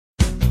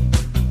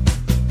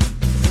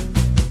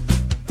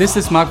This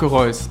is Marco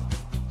Reus.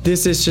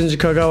 This is Shinji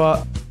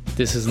Kagawa.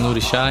 This is Nuri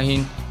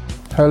Sahin.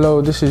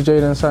 Hello, this is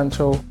Jadon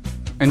Sancho.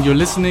 And you're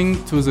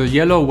listening to the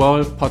Yellow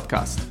Wall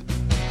podcast.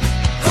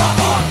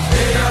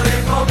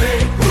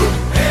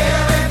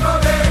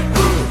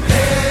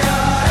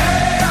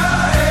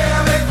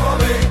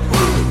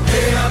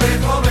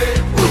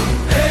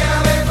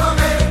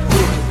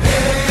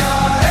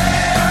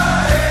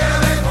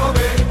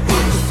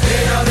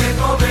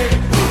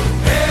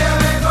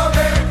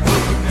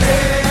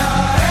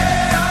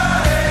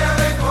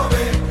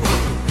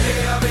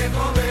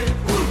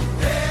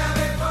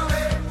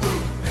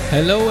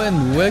 Hello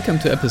and welcome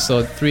to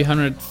episode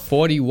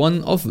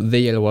 341 of the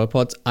Yellow Wall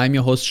Pod. I'm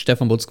your host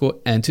Stefan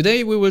Butzko, and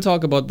today we will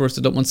talk about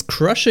Borussia Dortmund's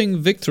crushing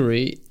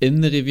victory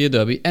in the Revier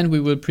Derby, and we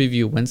will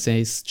preview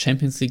Wednesday's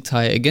Champions League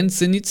tie against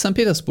Zenit St.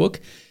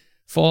 Petersburg.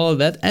 For all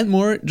that and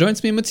more,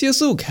 joins me Matthias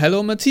Zug.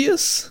 Hello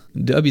Matthias,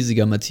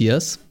 Derby-Sieger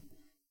Matthias.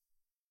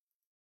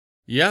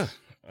 Yeah,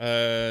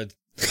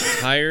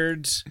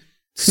 tired,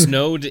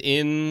 snowed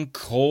in,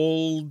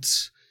 cold.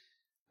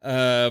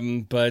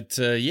 But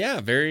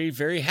very,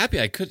 very happy.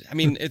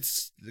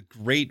 It's a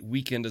great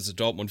weekend as a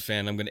Dortmund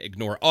fan. I'm going to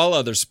ignore all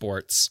other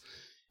sports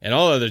and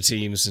all other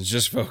teams and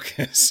just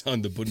focus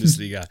on the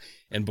Bundesliga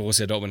and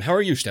Borussia Dortmund. How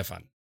are you,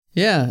 Stefan?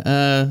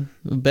 Yeah,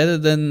 better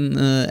than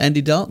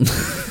Andy Dalton.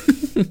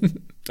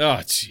 Oh,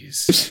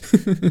 jeez.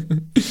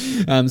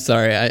 I'm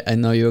sorry. I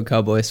know you're a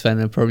Cowboys fan.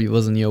 It probably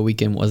wasn't your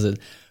weekend, was it?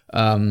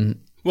 Well,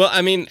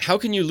 how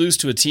can you lose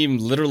to a team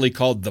literally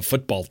called the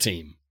football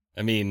team?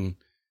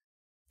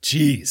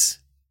 Jeez.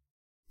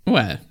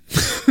 Well,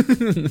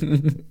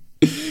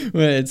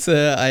 it's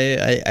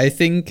I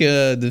think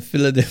the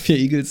Philadelphia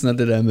Eagles. Not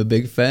that I'm a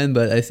big fan,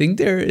 but I think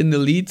they're in the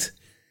lead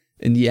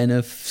in the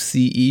NFC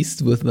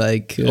East with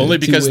only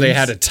because they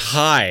had a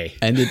tie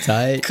and a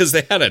tie. Because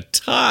they had a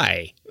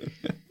tie.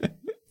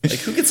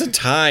 Who gets a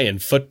tie in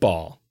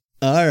football?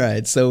 All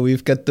right, so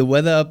we've got the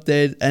weather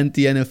update and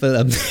the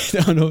NFL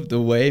update out of the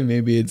way.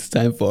 Maybe it's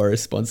time for our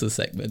sponsor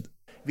segment.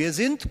 Wir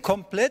sind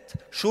komplett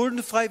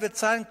schuldenfrei, wir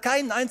zahlen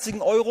keinen einzigen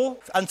Euro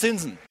an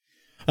Zinsen.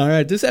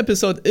 Alright, this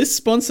episode is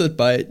sponsored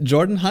by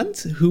Jordan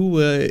Hunt, who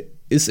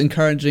is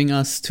encouraging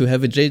us to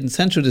have a Jadon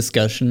Sancho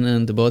discussion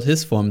and about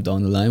his form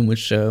down the line,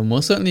 which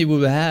most certainly we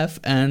will have.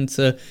 And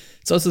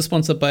it's also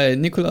sponsored by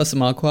Nicolas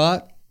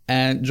Marquardt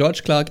and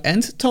George Clark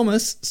and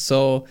Thomas.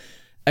 So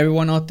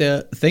everyone out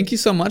there, thank you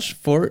so much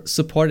for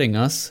supporting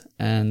us.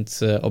 And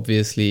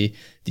obviously,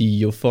 the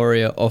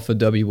euphoria of a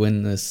derby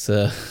win is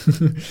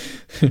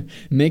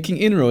making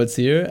inroads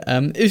here.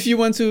 If you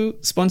want to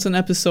sponsor an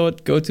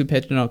episode, go to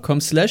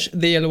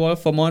patreon.com/theyellowwall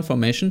for more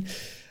information.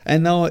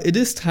 And now it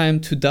is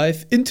time to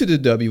dive into the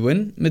derby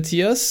win.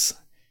 Matthias,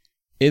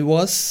 it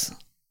was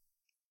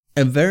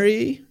a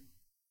very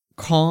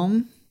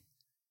calm,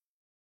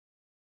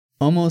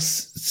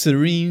 almost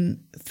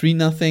serene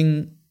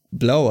 3-0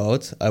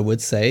 blowout, I would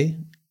say.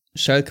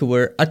 Schalke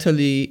were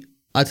utterly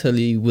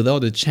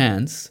without a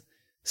chance.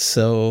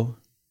 So,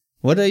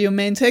 what are your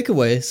main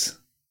takeaways?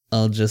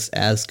 I'll just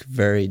ask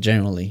very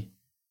generally.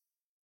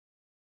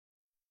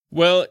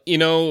 Well,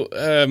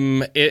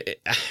 the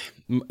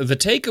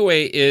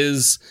takeaway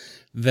is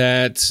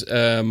that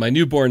my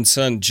newborn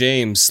son,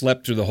 James,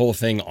 slept through the whole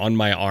thing on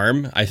my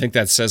arm. I think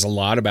that says a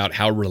lot about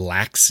how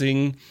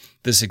relaxing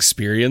this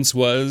experience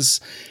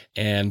was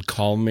and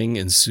calming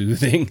and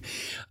soothing.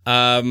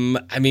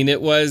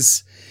 It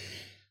was,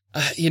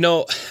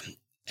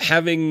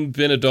 having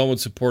been a Dortmund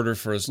supporter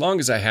for as long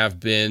as I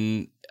have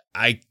been,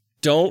 I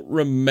don't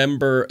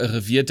remember a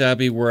Revier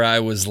Derby where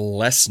I was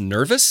less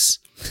nervous.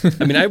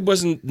 I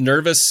wasn't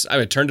nervous.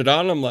 I turned it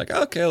on. I'm like,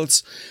 okay,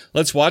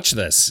 let's watch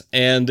this.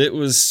 And it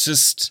was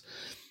just,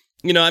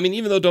 even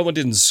though Dortmund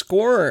didn't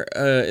score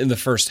in the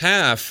first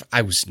half,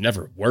 I was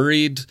never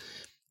worried.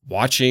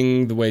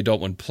 Watching the way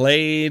Dortmund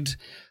played,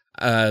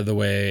 the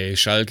way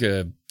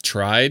Schalke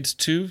tried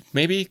to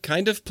maybe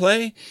kind of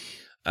play,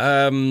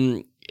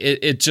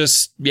 It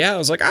just, I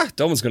was like,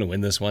 Dortmund's going to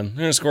win this one.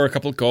 They're going to score a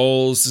couple of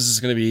goals. This is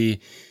going to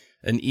be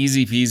an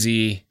easy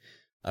peasy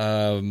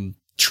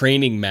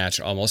training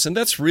match almost. And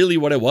that's really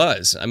what it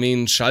was.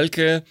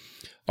 Schalke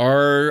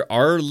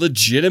are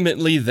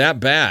legitimately that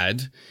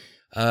bad.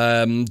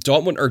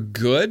 Dortmund are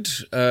good.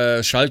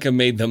 Schalke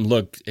made them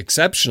look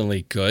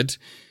exceptionally good.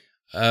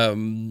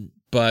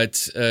 But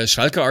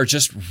Schalke are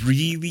just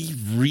really,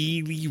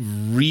 really,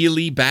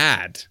 really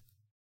bad.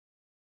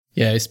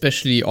 Yeah,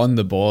 especially on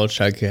the ball,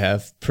 Schalke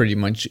have pretty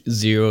much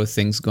zero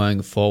things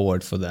going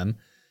forward for them.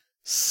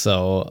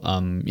 So,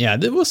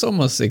 that was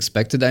almost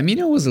expected. I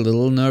was a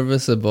little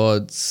nervous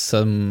about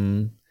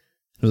some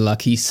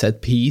lucky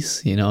set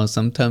piece.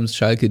 Sometimes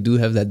Schalke do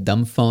have that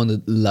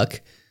dumbfounded luck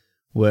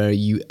where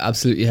you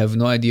absolutely have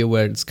no idea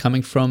where it's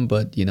coming from,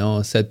 but,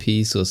 a set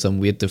piece or some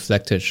weird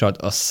deflected shot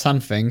or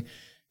something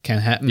can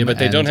happen. Yeah, but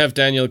they don't have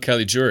Daniel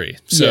Caligiuri.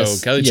 So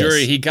yes,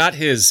 Caligiuri, he got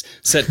his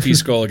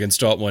set-piece goal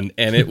against Dortmund,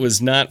 and it was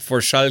not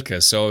for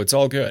Schalke, so it's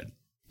all good.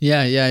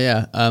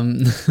 Yeah.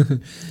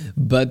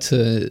 But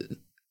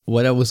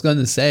what I was going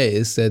to say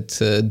is that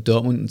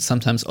Dortmund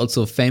sometimes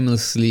also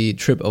famously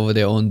trip over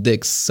their own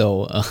dicks.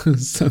 So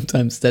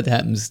sometimes that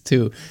happens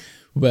too,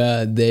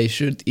 where they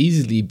should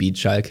easily beat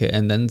Schalke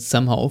and then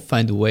somehow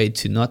find a way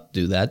to not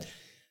do that.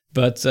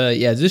 But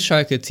this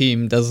Schalke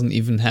team doesn't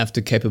even have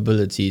the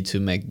capability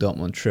to make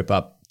Dortmund trip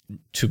up,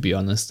 to be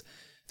honest.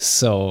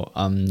 So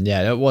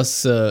that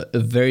was a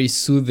very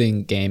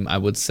soothing game, I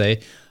would say.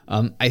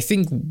 I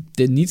think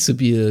there needs to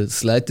be a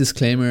slight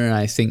disclaimer.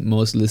 I think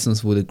most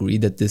listeners would agree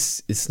that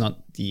this is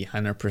not the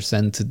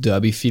 100%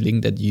 derby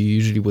feeling that you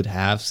usually would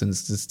have,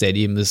 since the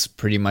stadium is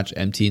pretty much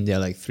empty and there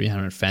are like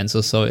 300 fans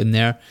or so in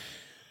there.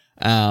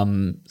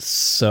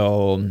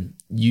 So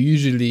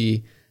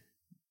usually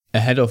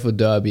ahead of a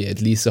derby, at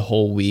least a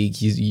whole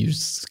week, you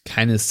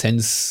kind of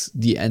sense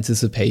the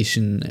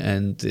anticipation,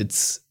 and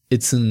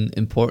it's an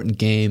important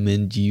game,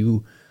 and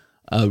you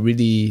are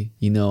really,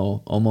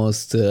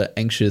 almost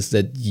anxious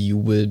that you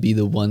will be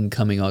the one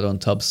coming out on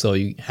top, so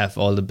you have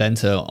all the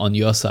banter on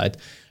your side,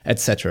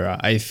 etc.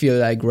 I feel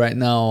like right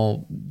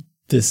now,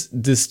 this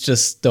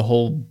just, the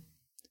whole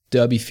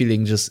derby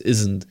feeling just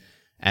isn't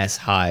as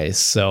high.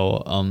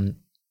 So,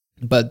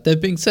 but that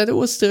being said, it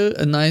was still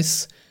a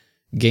nice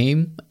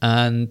game,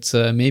 and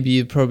maybe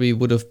it probably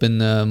would have been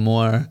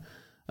more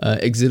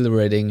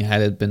exhilarating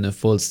had it been a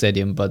full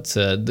stadium. But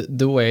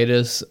the way it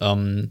is,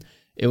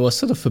 it was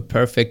sort of a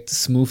perfect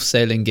smooth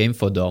sailing game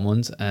for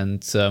Dortmund.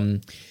 And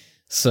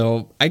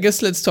so I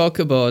guess let's talk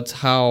about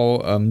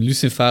how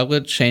Lucien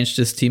Favre changed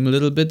his team a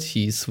little bit.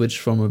 He switched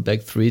from a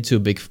back three to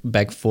a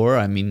back four.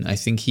 I mean, I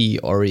think he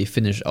already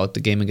finished out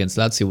the game against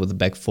Lazio with a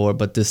back four,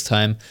 but this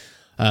time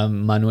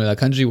Manuel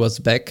Akanji was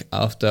back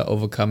after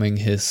overcoming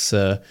his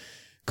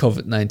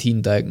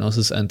COVID-19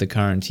 diagnosis and the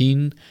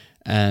quarantine.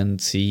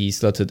 And he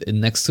slotted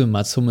in next to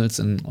Mats Hummels,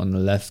 and on the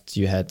left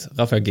you had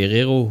Rafael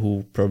Guerreiro,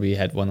 who probably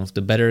had one of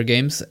the better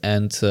games,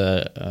 and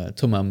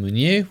Thomas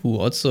Meunier, who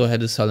also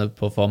had a solid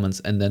performance.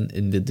 And then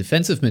in the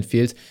defensive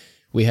midfield,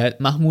 we had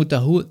Mahmoud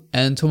Dahoud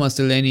and Thomas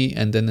Delaney,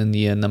 and then in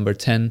the number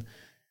 10,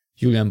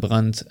 Julian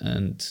Brandt,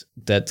 and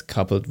that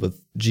coupled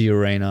with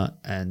Gio Reyna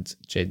and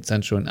Jadon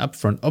Sancho. And up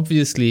front,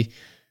 obviously,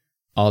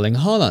 Erling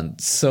Haaland.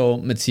 So,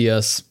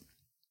 Matthias,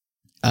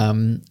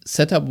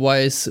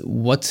 setup-wise,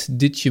 what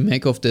did you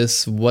make of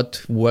this?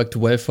 What worked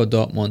well for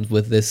Dortmund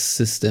with this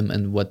system,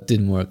 and what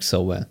didn't work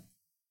so well?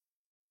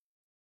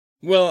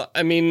 Well,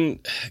 I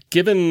mean,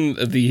 given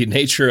the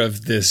nature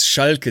of this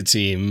Schalke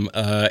team,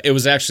 it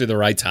was actually the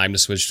right time to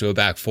switch to a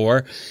back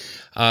four.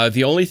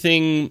 The only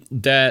thing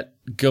that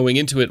going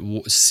into it,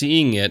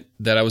 seeing it,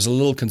 that I was a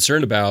little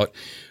concerned about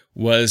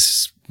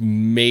was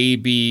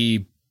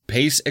maybe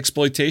pace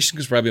exploitation,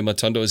 because Rabia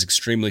Matondo is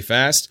extremely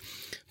fast.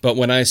 But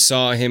when I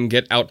saw him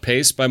get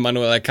outpaced by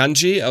Manuel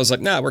Akanji, I was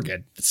like, nah, we're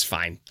good. It's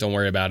fine. Don't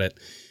worry about it.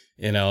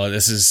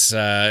 This is,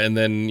 and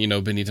then,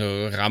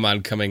 Benito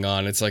Raman coming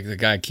on. It's like the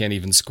guy can't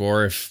even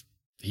score if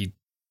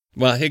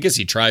I guess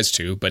he tries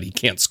to, but he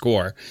can't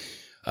score.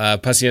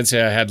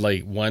 Paciencia had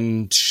like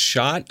one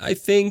shot, I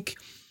think,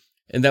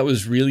 and that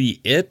was really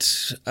it.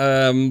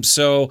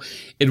 So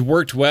it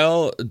worked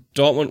well.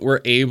 Dortmund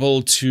were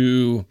able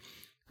to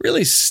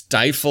really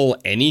stifle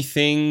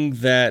anything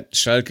that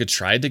Schalke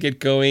tried to get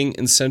going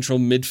in central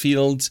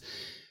midfield.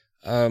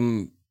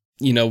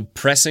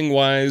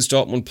 Pressing-wise,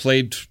 Dortmund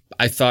played,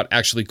 I thought,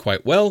 actually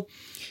quite well.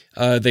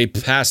 They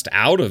passed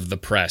out of the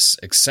press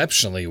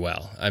exceptionally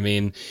well. I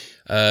mean,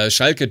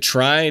 Schalke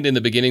tried in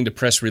the beginning to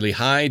press really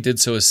high,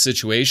 did so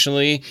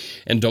situationally,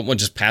 and Dortmund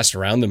just passed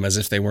around them as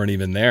if they weren't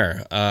even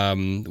there,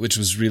 which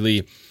was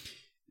really...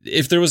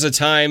 If there was a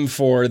time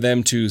for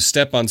them to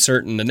step on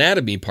certain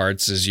anatomy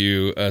parts, as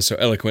you so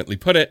eloquently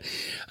put it,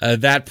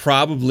 that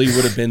probably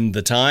would have been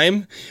the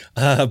time,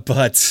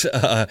 but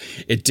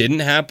it didn't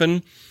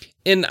happen.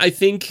 And I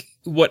think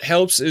what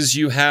helps is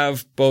you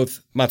have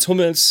both Mats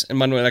Hummels and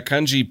Manuel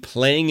Akanji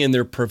playing in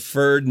their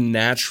preferred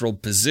natural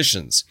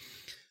positions,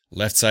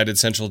 left-sided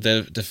central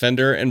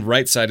defender and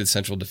right-sided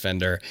central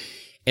defender.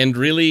 And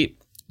really,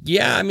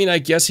 I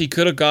guess he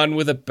could have gone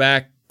with a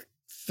back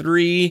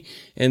three,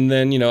 and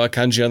then,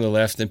 Akanji on the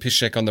left and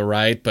Piszczek on the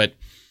right. But,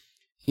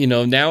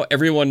 now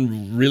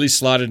everyone really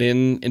slotted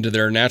into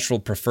their natural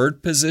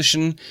preferred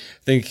position.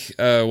 I think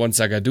once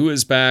Zagadou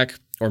is back,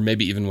 or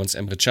maybe even once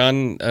Emre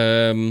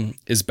Can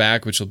is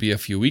back, which will be a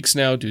few weeks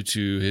now due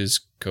to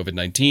his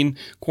COVID-19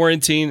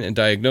 quarantine and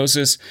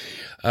diagnosis,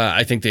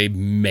 I think they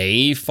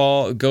may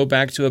go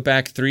back to a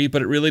back three,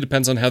 but it really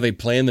depends on how they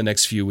play in the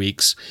next few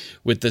weeks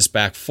with this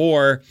back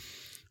four.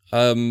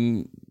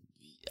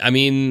 I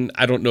mean,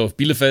 I don't know if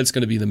Bielefeld's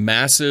going to be the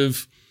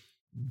massive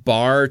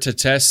bar to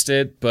test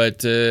it,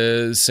 but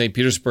St.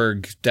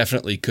 Petersburg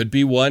definitely could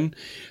be one.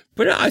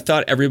 But I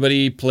thought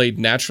everybody played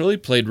naturally,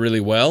 played really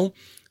well.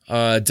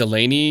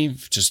 Delaney,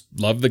 just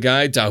loved the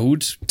guy.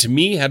 Dahoud, to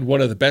me, had one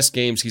of the best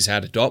games he's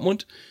had at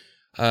Dortmund.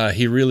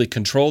 He really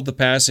controlled the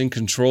passing,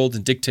 controlled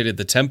and dictated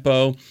the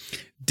tempo.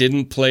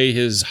 Didn't play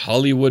his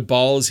Hollywood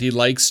balls he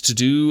likes to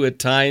do at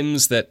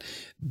times that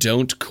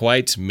don't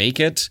quite make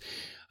it.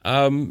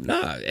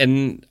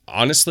 And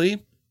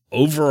honestly,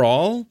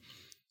 overall,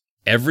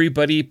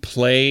 everybody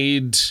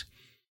played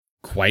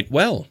quite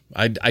well.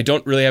 I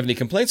don't really have any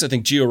complaints. I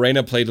think Gio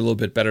Reyna played a little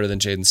bit better than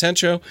Jadon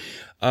Sancho,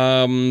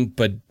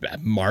 but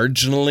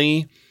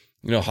marginally,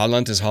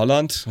 Haaland is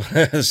Haaland.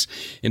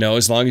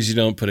 As long as you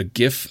don't put a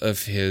GIF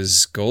of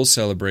his goal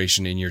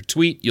celebration in your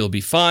tweet, you'll be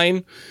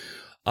fine.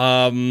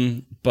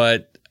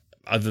 But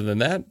other than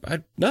that,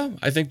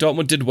 I think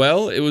Dortmund did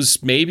well. It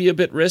was maybe a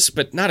bit risk,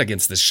 but not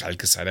against this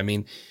Schalke side. I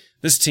mean,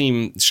 this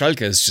team,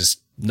 Schalke, is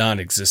just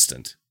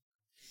non-existent.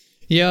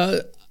 Yeah,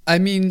 I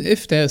mean,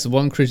 if there's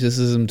one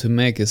criticism to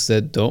make, is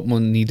that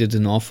Dortmund needed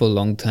an awful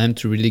long time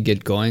to really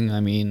get going.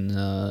 I mean,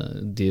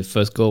 the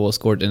first goal was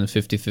scored in the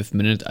 55th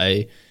minute.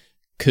 I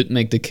could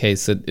make the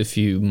case that if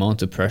you mount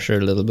the pressure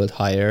a little bit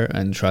higher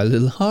and try a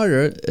little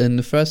harder in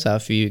the first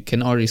half, you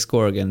can already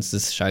score against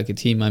this Schalke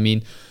team. I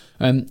mean,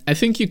 I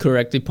think you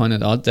correctly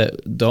pointed out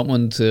that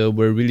Dortmund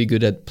were really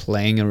good at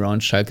playing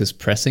around Schalke's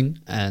pressing,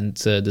 and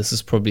this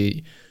is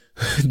probably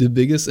the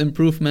biggest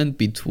improvement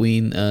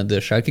between the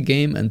Schalke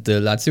game and the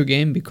Lazio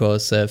game,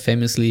 because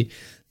famously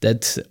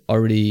that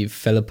already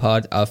fell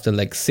apart after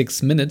like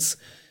 6 minutes.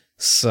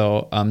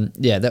 So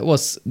that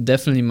was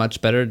definitely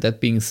much better.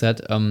 That being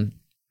said,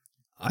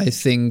 I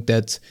think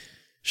that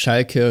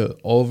Schalke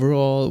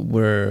overall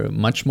were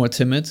much more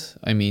timid.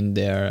 I mean,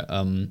 their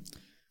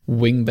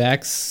wing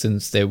backs,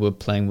 since they were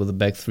playing with a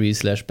back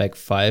 3/back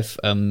 5,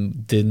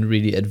 didn't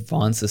really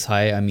advance as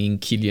high. I mean,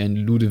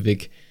 Kilian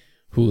Ludovic,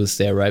 who is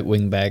their right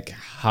wing back,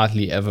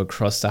 hardly ever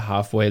crossed the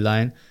halfway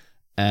line.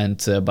 And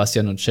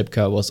Bastian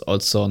Oczipka was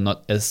also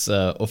not as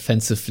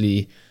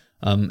offensively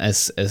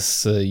as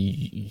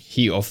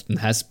he often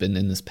has been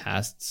in his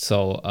past.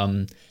 So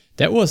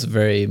that was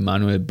very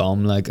Manuel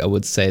Baum-like, I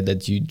would say,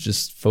 that you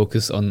just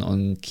focus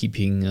on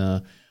keeping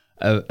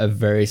a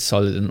very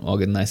solid and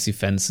organized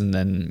defense, and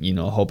then,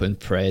 hope and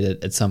pray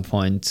that at some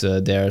point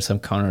there are some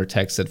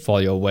counterattacks that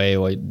fall your way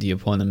or the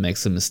opponent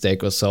makes a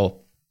mistake or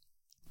so.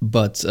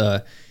 But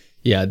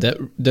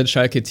that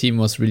Schalke team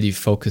was really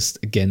focused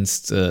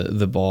against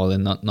the ball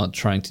and not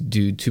trying to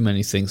do too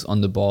many things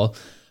on the ball.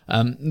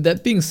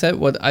 That being said,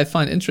 what I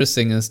find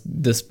interesting is,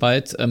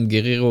 despite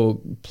Guerreiro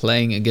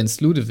playing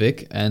against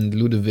Ludovic and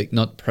Ludovic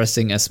not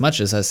pressing as much,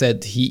 as I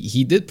said,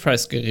 he did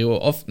press Guerreiro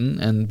often,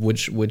 and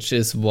which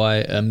is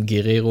why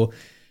Guerreiro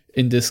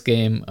in this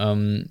game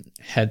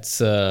had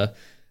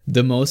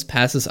the most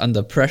passes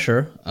under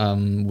pressure,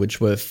 which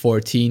were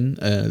 14,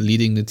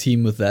 leading the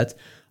team with that.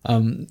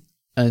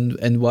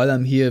 And while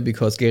I'm here,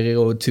 because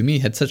Guerreiro to me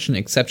had such an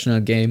exceptional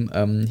game,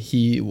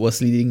 he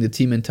was leading the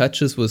team in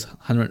touches with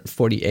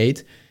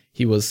 148.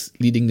 He was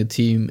leading the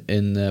team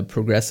in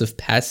progressive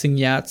passing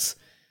yards,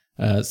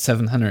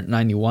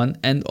 791,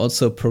 and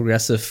also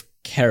progressive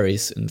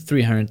carries in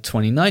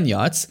 329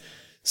 yards.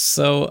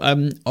 So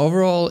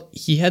overall,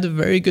 he had a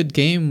very good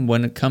game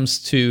when it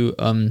comes to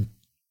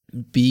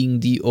being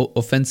the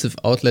offensive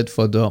outlet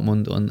for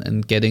Dortmund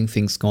and getting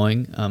things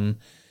going.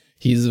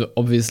 He's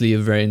obviously a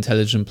very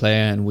intelligent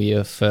player, and we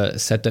have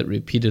said that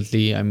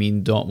repeatedly. I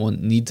mean,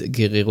 Dortmund need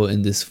Guerreiro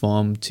in this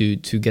form to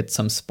get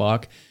some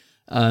spark.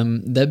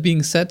 That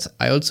being said,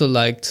 I also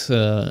liked,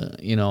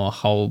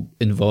 how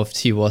involved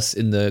he was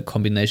in the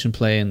combination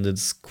play, and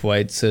it's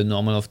quite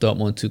normal of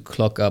Dortmund to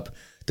clog up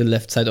the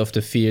left side of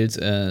the field,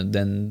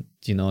 then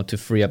to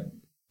free up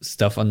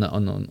stuff on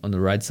the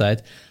right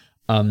side.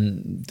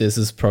 This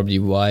is probably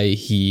why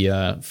he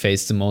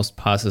faced the most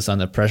passes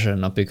under pressure,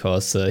 not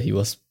because he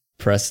was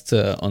pressed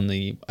on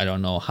the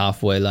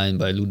halfway line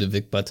by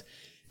Ludovic, but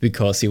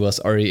because he was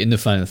already in the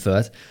final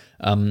third.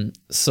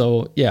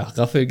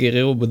 Rafael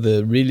Guerreiro with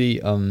a really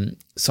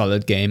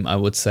solid game, I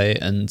would say.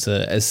 And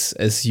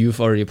as you've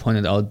already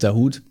pointed out,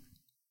 Dahoud,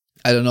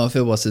 I don't know if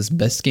it was his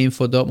best game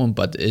for Dortmund,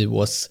 but it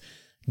was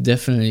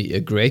definitely a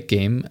great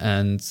game.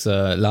 And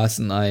Lars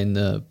and I in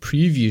the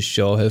previous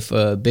show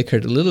have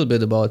bickered a little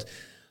bit about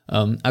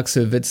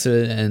Axel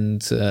Witsel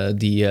and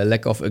the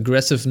lack of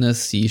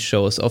aggressiveness he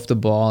shows off the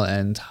ball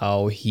and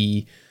how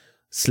he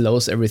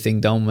slows everything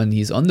down when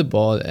he's on the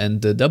ball.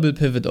 And the double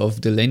pivot of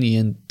Delaney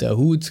and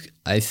Dahoud,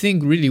 I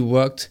think, really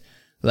worked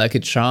like a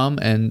charm,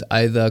 and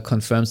either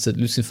confirms that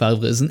Lucien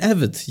Favre is an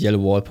avid Yellow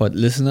Wall Pod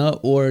listener,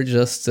 or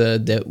just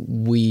that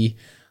we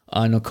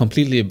are not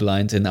completely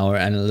blind in our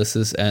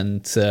analysis,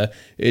 and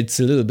it's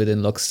a little bit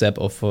in lockstep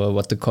of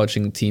what the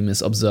coaching team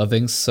is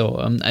observing.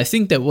 So I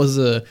think that was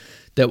a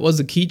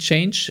key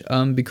change,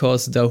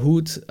 because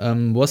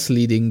Dahoud was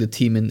leading the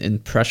team in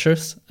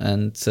pressures,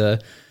 and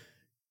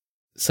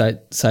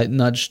side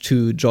nudge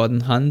to Jordan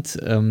Hunt,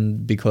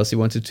 because he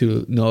wanted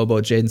to know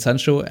about Jadon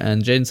Sancho,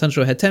 and Jadon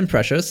Sancho had 10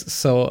 pressures.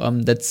 So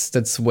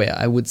that's where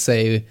I would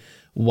say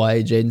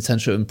why Jadon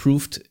Sancho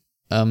improved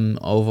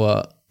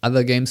over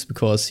other games,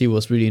 because he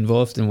was really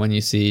involved. And when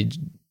you see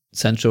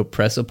Sancho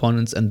press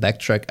opponents and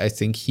backtrack, I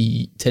think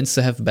he tends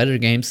to have better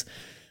games.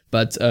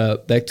 But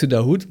back to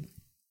Dahoud,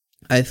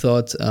 I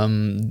thought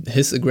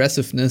his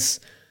aggressiveness,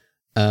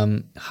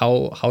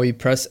 how he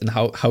pressed and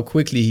how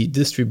quickly he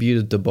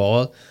distributed the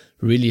ball,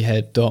 really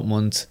helped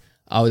Dortmund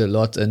out a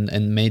lot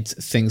and made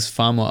things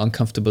far more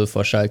uncomfortable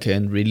for Schalke,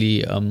 and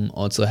really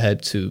also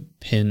helped to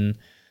pin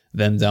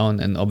them down.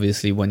 And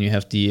obviously, when you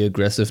have the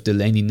aggressive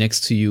Delaney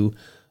next to you,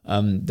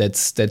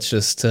 that's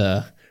just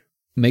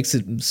makes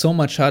it so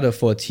much harder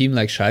for a team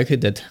like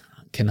Schalke that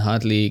can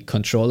hardly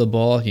control the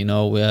ball.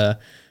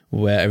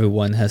 Where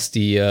everyone has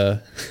the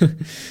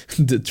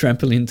the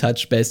trampoline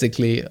touch,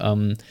 basically.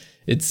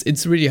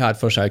 It's really hard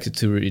for Schalke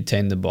to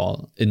retain the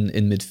ball in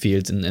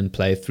midfield and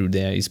play through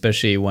there,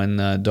 especially when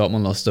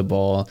Dortmund lost the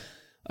ball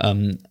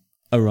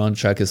around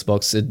Schalke's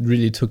box. It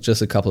really took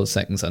just a couple of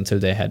seconds until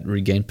they had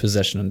regained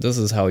possession, and this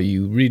is how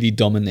you really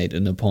dominate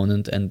an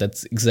opponent, and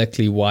that's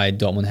exactly why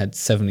Dortmund had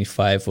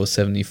 75 or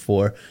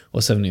 74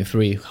 or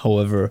 73,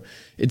 however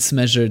it's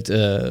measured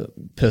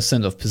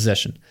percent of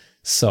possession.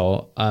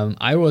 So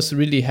I was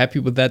really happy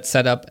with that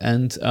setup,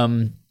 and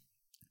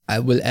I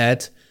will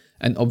add,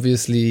 and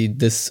obviously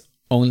this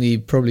only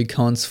probably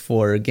counts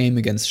for a game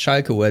against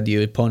Schalke where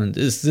the opponent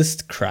is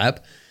this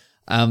crap,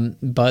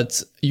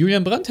 but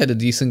Julian Brandt had a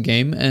decent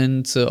game,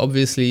 and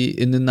obviously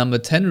in the number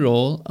 10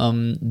 role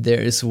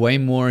there is way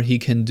more he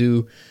can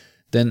do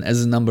than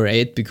as a number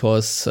 8,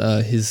 because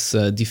his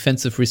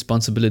defensive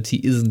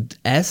responsibility isn't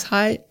as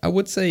high, I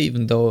would say,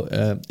 even though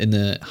in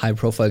a high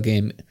profile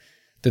game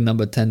the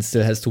number 10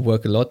 still has to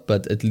work a lot,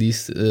 but at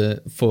least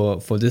for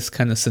this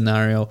kind of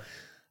scenario,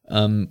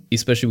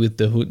 especially with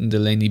the Dahoud and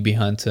Delaney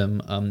behind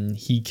him,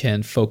 he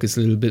can focus a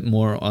little bit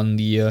more on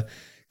the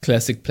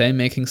classic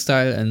playmaking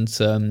style.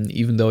 And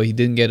even though he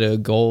didn't get a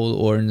goal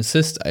or an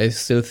assist, I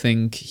still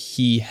think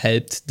he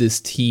helped this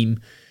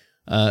team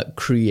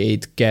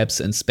create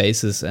gaps and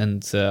spaces.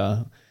 And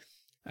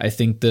I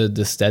think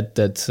the stat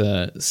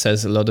that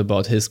says a lot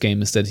about his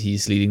game is that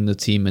he's leading the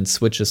team in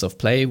switches of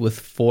play with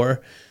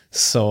 4.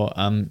 So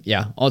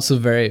also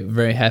very,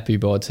 very happy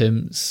about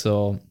him.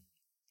 So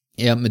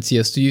yeah,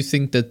 Matthias, do you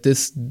think that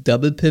this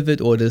double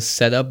pivot or this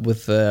setup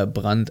with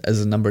Brandt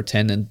as a number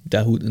 10 and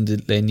Dahoud and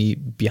Delaney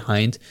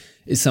behind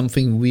is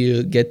something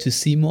we'll get to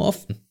see more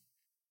often?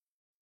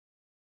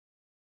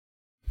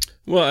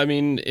 Well, I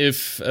mean,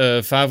 if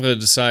Favre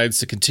decides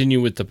to continue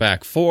with the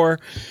back 4,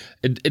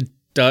 it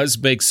does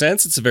make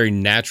sense. It's a very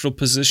natural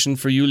position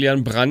for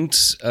Julian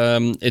Brandt.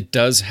 It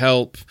does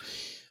help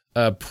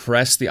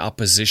press the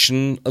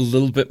opposition a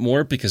little bit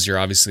more, because you're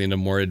obviously in a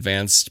more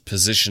advanced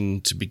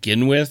position to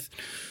begin with.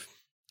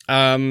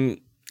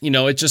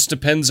 It just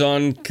depends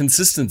on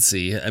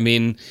consistency. I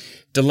mean,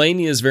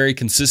 Delaney is very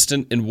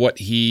consistent in what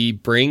he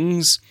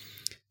brings.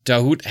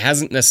 Dahoud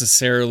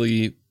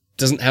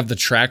doesn't have the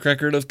track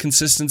record of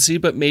consistency,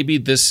 but maybe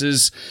this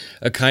is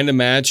a kind of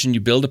match and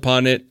you build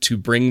upon it to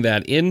bring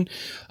that in.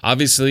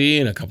 Obviously,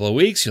 in a couple of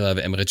weeks, you'll have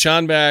Emre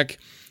Can back,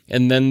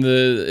 and then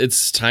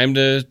it's time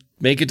to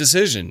make a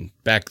decision.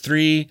 Back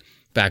 3,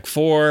 back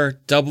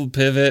 4, double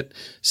pivot,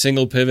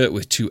 single pivot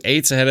with 2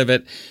 8s ahead of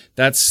it.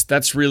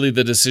 That's really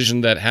the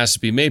decision that has to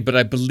be made. But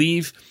I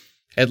believe,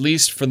 at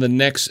least for the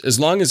next,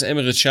 as long as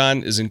Emre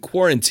Can is in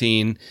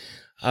quarantine,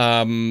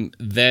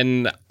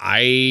 then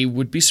I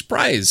would be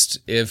surprised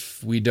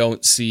if we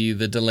don't see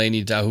the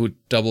Delaney Dahoud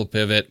double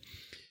pivot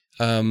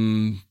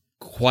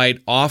quite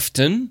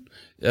often,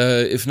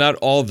 if not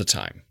all the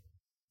time.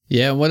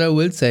 Yeah, what I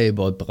will say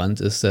about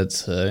Brandt is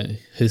that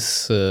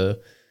his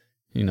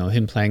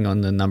him playing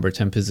on the number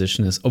 10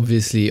 position is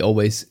obviously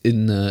always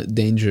in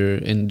danger,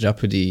 in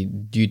jeopardy,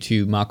 due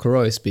to Marco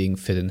Reus being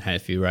fit and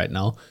healthy right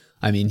now.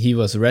 I mean, he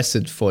was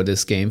rested for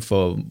this game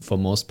for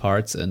most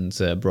parts and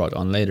brought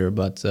on later,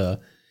 but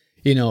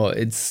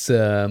it's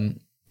still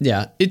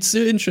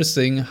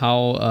interesting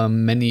how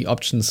many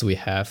options we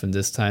have in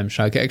this time.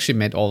 Schalke actually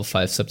made all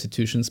 5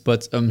 substitutions,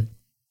 but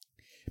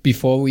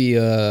before we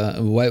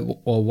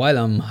while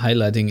I'm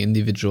highlighting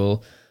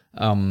individual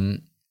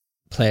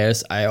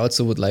players, I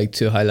also would like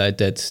to highlight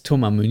that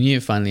Thomas Meunier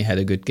finally had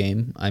a good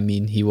game. I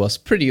mean, he was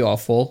pretty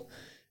awful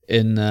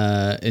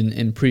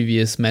in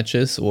previous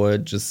matches, or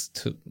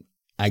just,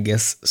 I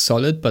guess,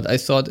 solid. But I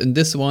thought in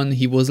this one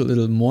he was a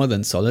little more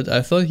than solid.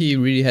 I thought he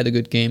really had a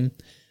good game,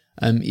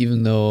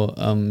 even though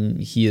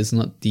he is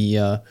not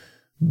the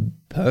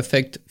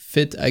perfect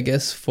fit, I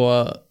guess,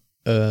 for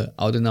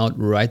out and out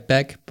right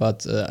back.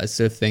 But I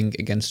still think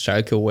against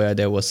Schalke, where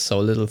there was so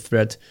little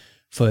threat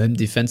for him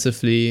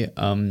defensively,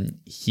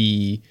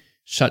 he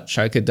shut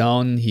Schalke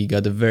down. He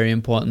got a very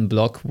important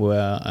block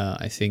where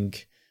I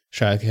think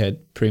Schalke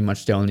had pretty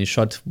much the only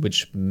shot,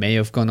 which may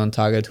have gone on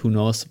target, who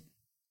knows.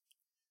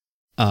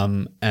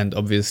 And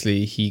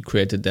obviously he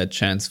created that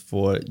chance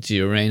for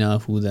Gio Reyna,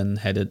 who then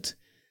had it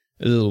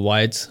a little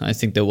wide. I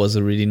think there was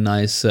a really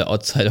nice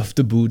outside of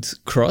the boot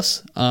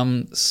cross.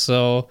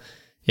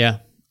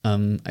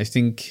 I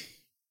think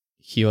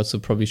he also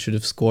probably should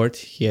have scored.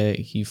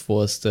 He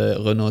forced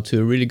Renault to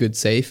a really good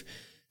save.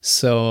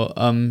 So,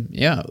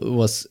 it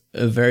was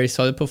a very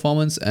solid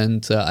performance.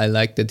 And I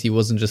like that he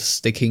wasn't just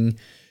sticking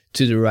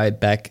to the right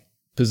back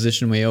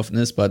position way often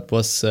is, but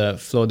was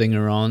floating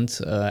around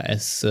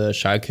as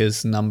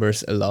Schalke's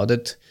numbers allowed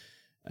it.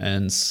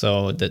 And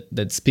so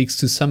that speaks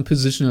to some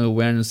positional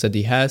awareness that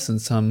he has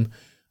and some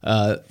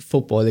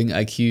footballing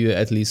IQ,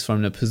 at least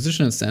from the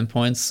positional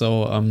standpoint.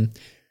 So,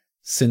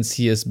 since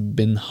he has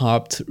been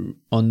harped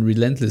on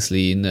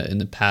relentlessly in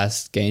the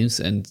past games,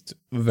 and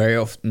very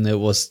often it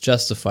was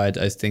justified.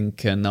 I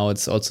think now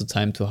it's also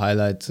time to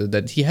highlight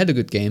that he had a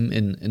good game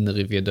in the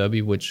Revier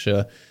Derby, which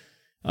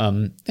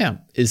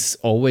is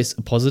always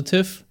a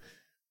positive.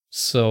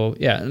 So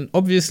yeah, and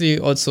obviously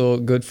also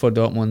good for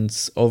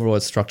Dortmund's overall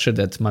structure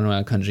that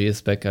Manuel Akanji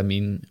is back. I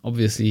mean,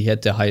 obviously he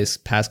had the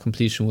highest pass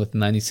completion with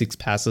 96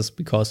 passes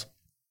because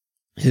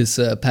his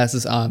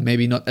passes are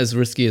maybe not as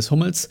risky as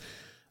Hummels.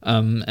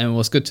 And it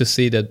was good to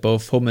see that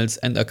both Hummels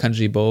and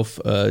Akanji both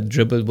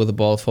dribbled with the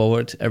ball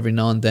forward every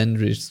now and then,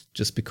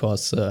 just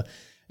because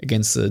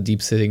against a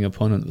deep-sitting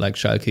opponent like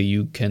Schalke,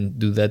 you can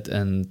do that.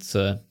 And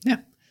so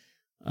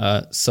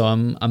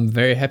I'm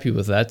very happy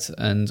with that.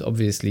 And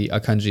obviously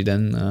Akanji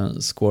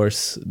then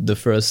scores the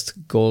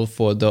first goal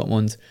for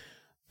Dortmund.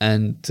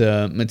 And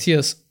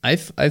Matthias, I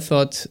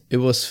thought it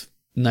was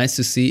nice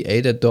to see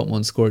A, that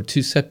Dortmund scored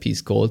 2 set-piece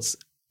goals,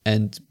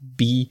 and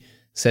B,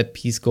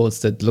 set-piece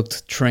goals that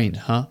looked trained,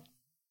 huh?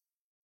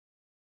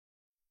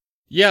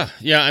 Yeah.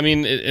 I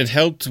mean, it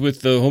helped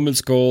with the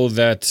Hummels goal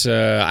that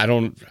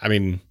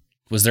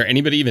was there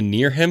anybody even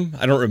near him?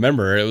 I don't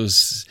remember.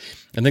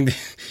 I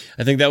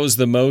think that was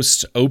the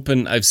most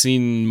open I've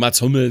seen Mats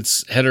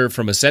Hummels header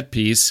from a set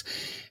piece.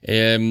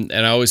 And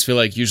I always feel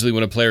like usually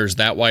when a player is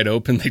that wide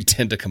open, they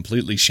tend to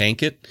completely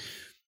shank it.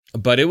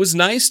 But it was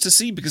nice to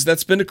see, because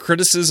that's been a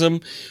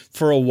criticism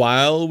for a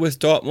while with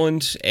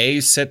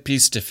Dortmund. Set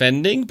piece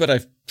defending, but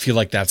I feel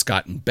like that's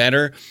gotten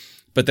better.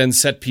 But then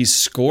set piece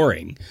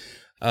scoring.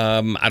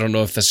 I don't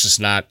know if that's just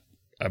not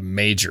a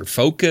major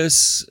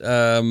focus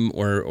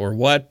or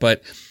what,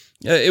 but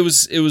it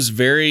was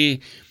very.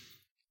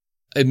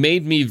 It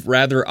made me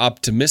rather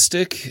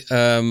optimistic.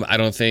 I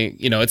don't think,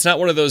 it's not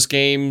one of those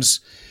games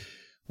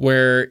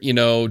where,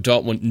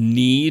 Dortmund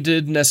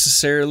needed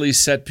necessarily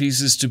set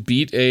pieces to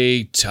beat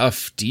a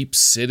tough,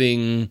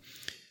 deep-sitting,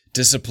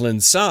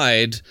 disciplined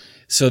side.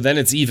 So then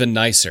it's even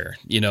nicer.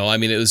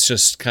 It was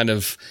just kind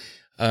of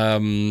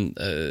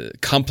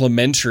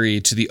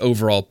complementary to the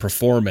overall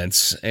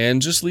performance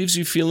and just leaves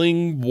you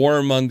feeling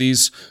warm on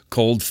these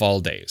cold fall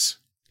days.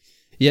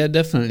 Yeah,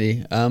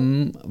 definitely.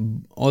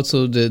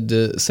 Also,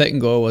 the second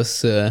goal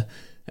was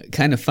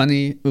kind of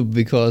funny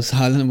because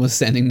Haaland was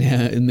standing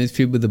there in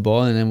midfield with the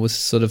ball and then was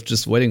sort of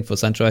just waiting for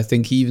Sancho. I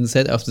think he even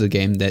said after the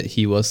game that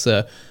he was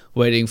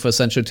waiting for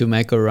Sancho to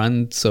make a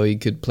run so he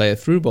could play a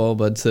through ball,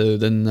 but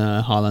then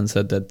Haaland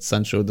said that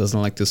Sancho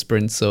doesn't like to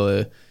sprint,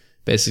 so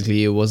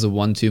basically it was a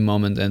 1-2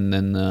 moment, and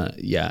then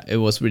it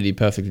was really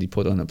perfectly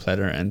put on a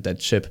platter. And that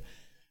chip,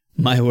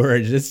 my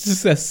word,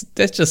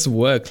 that's just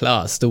world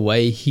class. The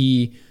way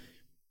he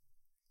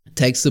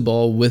takes the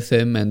ball with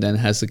him and then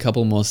has a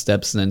couple more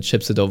steps and then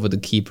chips it over the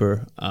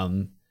keeper.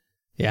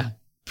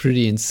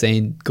 Pretty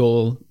insane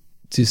goal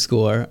to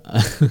score.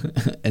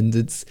 And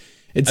it's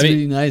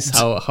really nice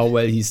how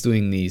well he's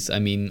doing these. I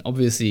mean,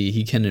 obviously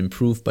he can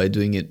improve by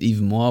doing it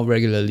even more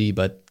regularly,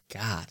 but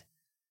God.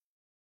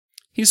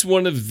 He's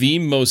one of the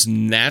most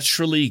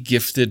naturally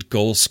gifted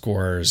goal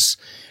scorers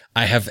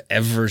I have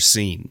ever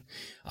seen.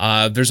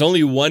 There's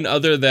only one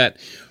other that,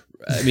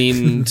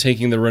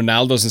 taking the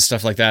Ronaldos and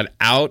stuff like that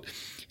out,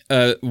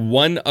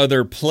 one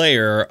other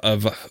player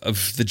of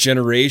the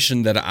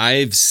generation that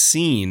I've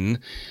seen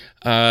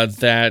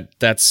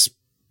that's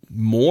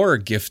more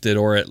gifted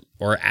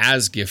or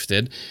as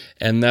gifted,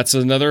 and that's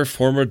another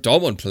former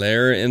Dortmund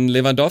player in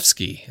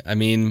Lewandowski. I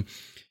mean,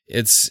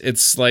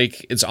 it's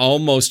like it's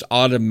almost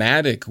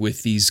automatic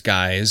with these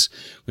guys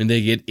when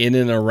they get in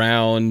and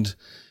around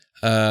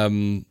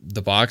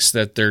the box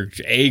that they're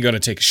going to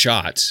take a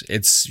shot.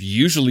 It's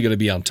usually going to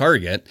be on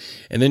target,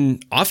 and then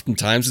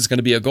oftentimes it's going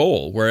to be a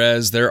goal.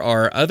 Whereas there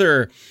are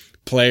other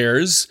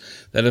players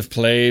that have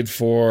played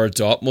for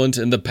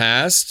Dortmund in the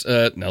past,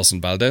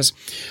 Nelson Valdez,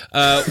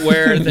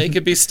 where they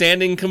could be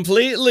standing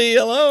completely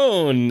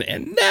alone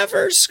and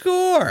never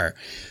score.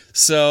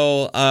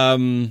 So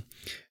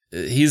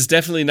he's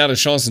definitely not a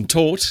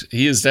Chancentot.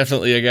 He is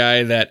definitely a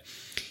guy that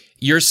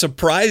you're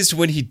surprised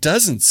when he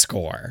doesn't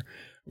score,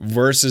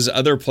 versus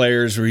other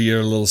players where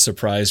you're a little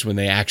surprised when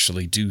they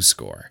actually do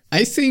score.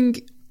 I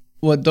think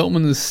what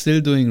Dortmund is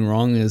still doing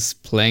wrong is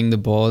playing the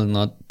ball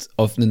not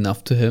often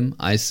enough to him.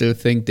 I still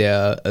think there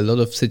are a lot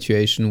of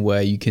situations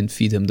where you can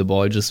feed him the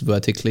ball just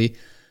vertically.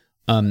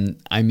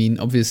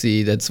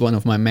 Obviously, that's one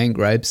of my main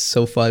gripes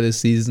so far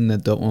this season,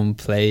 that Dortmund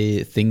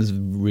play things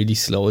really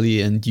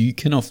slowly, and you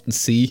can often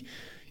see,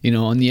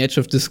 on the edge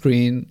of the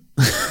screen,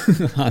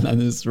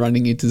 Haaland is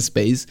running into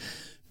space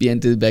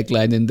behind the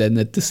backline, and then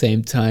at the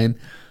same time,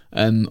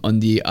 on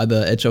the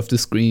other edge of the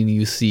screen,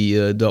 you see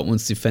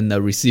Dortmund's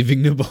defender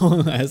receiving the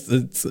ball as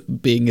it's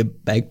being a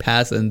back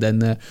pass, and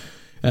then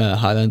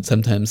Haaland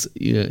sometimes,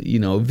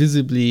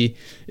 visibly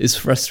is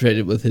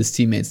frustrated with his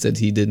teammates that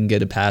he didn't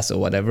get a pass or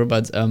whatever.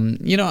 But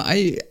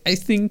I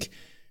think,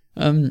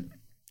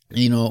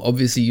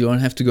 obviously you don't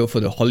have to go for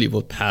the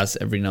Hollywood pass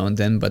every now and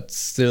then, but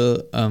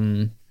still,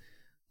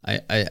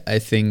 I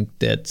think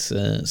that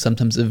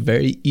sometimes a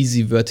very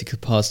easy vertical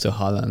pass to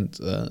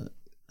Haaland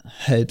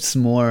helps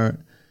more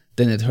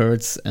then it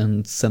hurts.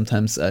 And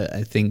sometimes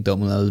I think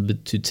Dortmund are a little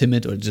bit too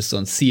timid or just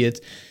don't see it.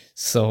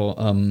 So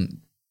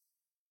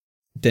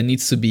there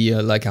needs to be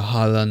a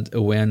Haaland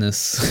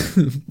awareness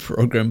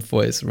program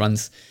for his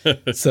runs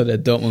so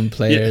that Dortmund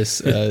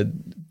players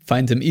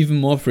find him even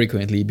more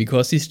frequently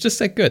because he's just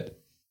that good.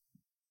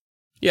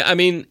 Yeah, I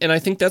mean, and I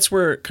think that's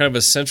where kind of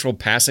a central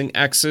passing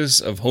axis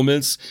of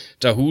Hummels,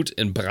 Dahoud,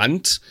 and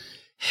Brandt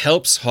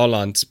helps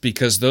Haaland,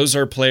 because those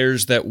are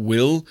players that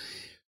will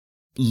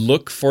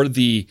look for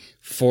the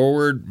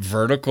forward,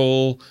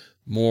 vertical,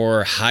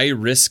 more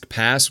high-risk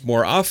pass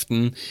more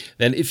often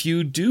than if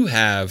you do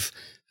have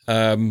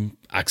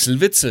Axel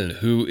Witsel,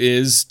 who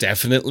is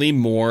definitely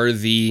more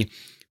the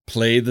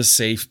play the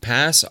safe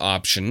pass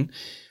option.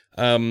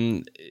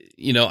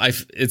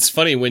 It's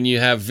funny when you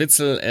have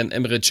Witsel and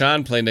Emre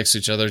Can play next to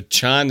each other.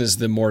 Can is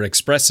the more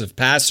expressive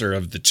passer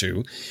of the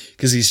two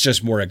because he's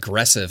just more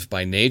aggressive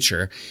by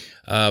nature.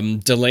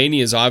 Delaney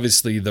is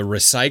obviously the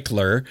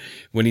recycler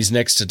when he's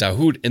next to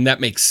Dahoud, and that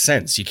makes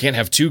sense. You can't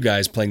have two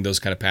guys playing those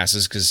kind of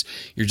passes because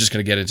you're just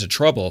going to get into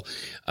trouble.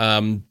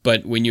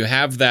 But when you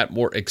have that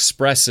more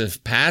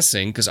expressive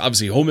passing, because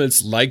obviously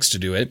Hummels likes to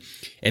do it,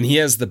 and he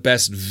has the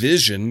best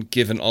vision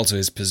given also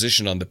his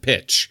position on the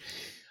pitch.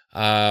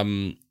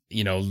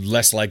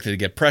 Less likely to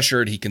get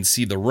pressured. He can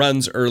see the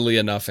runs early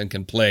enough and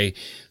can play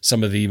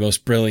some of the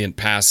most brilliant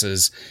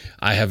passes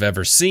I have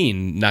ever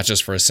seen, not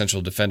just for a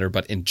central defender,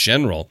 but in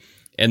general.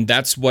 And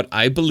that's what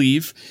I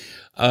believe,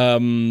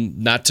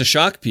 not to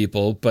shock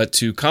people, but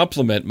to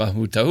compliment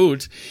Mahmoud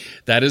Dahoud.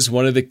 That is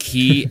one of the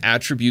key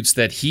attributes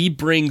that he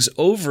brings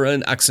over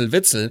in Axel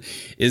Witsel,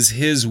 is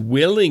his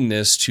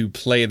willingness to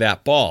play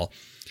that ball.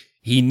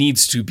 He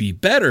needs to be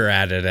better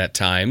at it at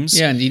times.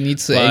 Yeah, and he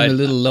needs to aim a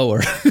little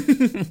lower.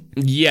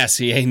 Yes,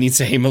 he needs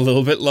to aim a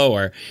little bit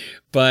lower.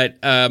 But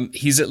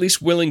he's at least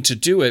willing to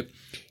do it.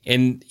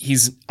 And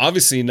he's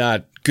obviously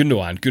not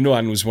Gundogan.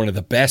 Gundogan was one of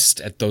the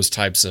best at those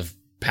types of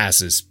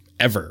passes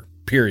ever,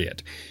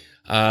 period.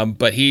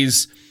 But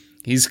he's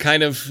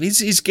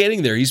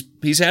getting there.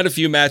 He's had a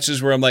few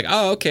matches where I'm like,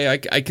 oh, okay,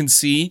 I can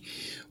see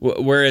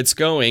where it's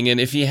going.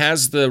 And if he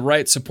has the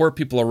right support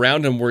people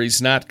around him where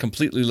he's not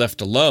completely left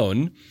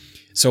alone,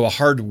 so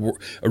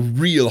a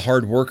real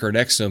hard worker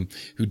next to him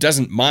who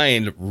doesn't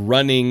mind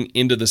running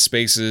into the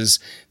spaces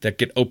that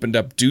get opened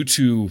up due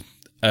to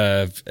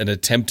an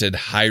attempted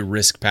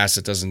high-risk pass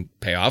that doesn't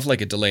pay off, like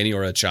a Delaney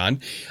or a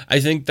Can, I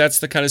think that's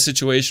the kind of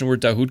situation where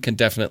Dahoud can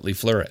definitely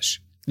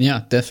flourish.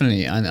 Yeah,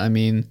 definitely. And I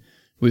mean,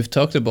 we've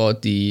talked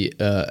about the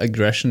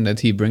aggression that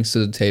he brings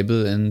to the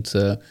table, and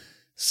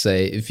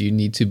say if you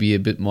need to be a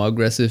bit more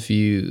aggressive,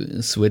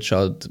 you switch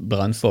out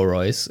Brandt for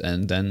Reus,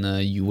 and then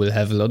you will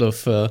have a lot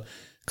of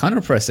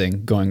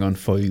counter-pressing going on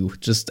for you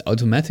just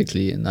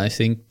automatically. And I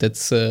think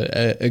that's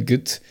a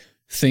good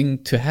thing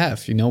to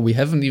have. We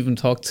haven't even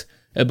talked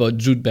about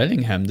Jude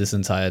Bellingham this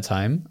entire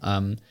time,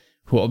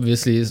 who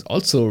obviously is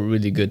also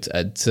really good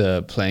at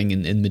playing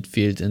in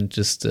midfield and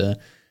just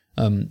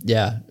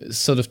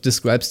sort of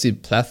describes the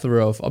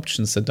plethora of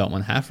options that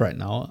Dortmund have right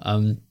now.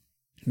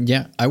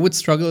 I would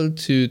struggle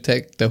to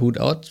take Dahoud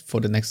out for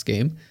the next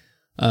game.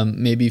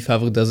 Maybe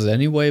Favre does it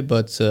anyway,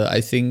 but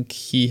I think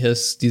he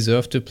has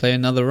deserved to play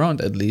another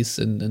round at least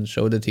and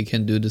show that he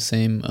can do the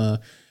same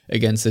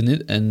against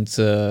Zenit. And,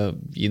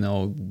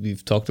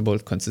 we've talked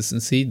about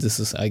consistency. This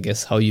is, I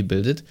guess, how you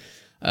build it.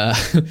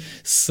 I'm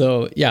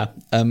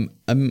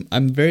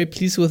very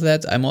pleased with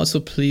that. I'm also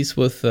pleased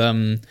with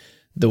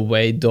the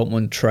way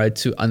Dortmund tried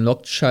to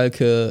unlock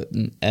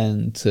Schalke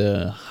and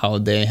how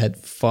they had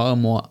far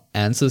more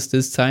answers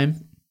this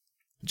time.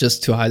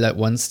 Just to highlight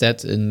one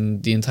stat in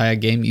the entire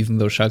game, even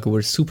though Schalke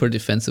were super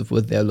defensive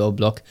with their low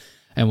block,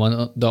 and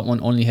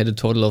Dortmund only had a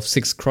total of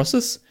 6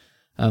 crosses.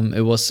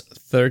 It was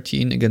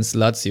 13 against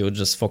Lazio,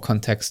 just for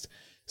context.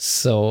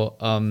 So,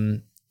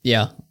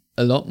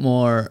 a lot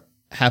more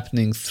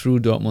happening through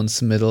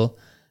Dortmund's middle.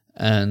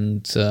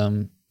 And,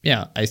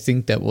 I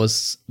think that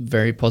was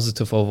very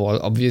positive overall.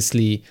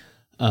 Obviously,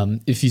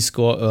 if you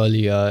score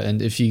earlier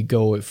and if you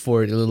go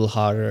for it a little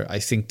harder, I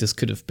think this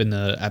could have been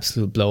an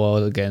absolute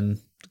blowout again.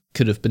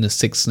 Could have been a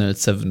 6-0,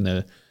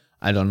 7-0.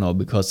 I don't know,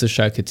 because the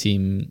Schalke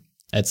team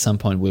at some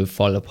point will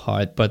fall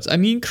apart. But I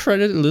mean,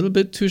 credit a little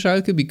bit to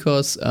Schalke,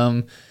 because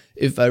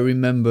if I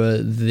remember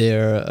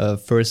their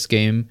first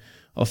game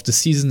of the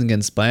season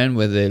against Bayern,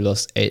 where they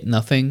lost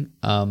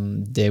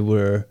 8-0, they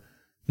were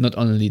not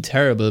only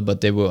terrible, but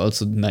they were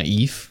also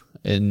naive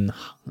in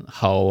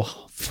how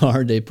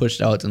far they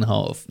pushed out and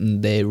how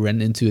often they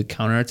ran into a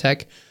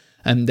counterattack.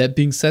 And that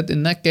being said,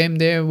 in that game,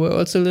 they were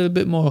also a little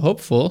bit more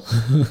hopeful.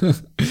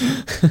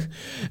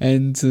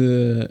 And,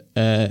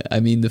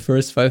 the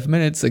first 5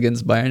 minutes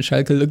against Bayern,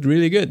 Schalke looked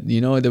really good.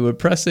 They were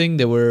pressing,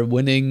 they were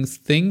winning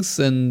things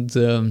and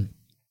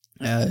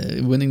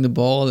winning the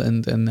ball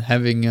and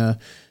having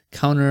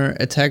counter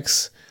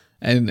attacks.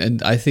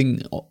 And I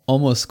think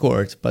almost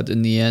scored. But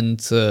in the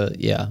end,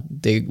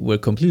 they were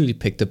completely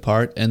picked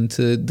apart. And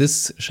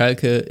this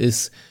Schalke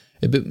is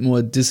a bit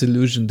more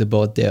disillusioned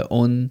about their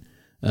own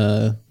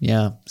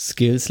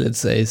skills, let's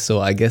say.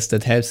 So I guess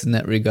that helps in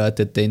that regard,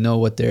 that they know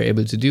what they're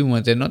able to do and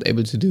what they're not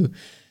able to do.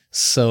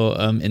 So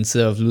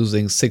instead of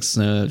losing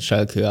 6-0,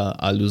 Schalke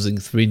are losing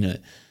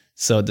 3-0.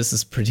 So this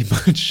is pretty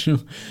much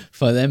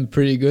for them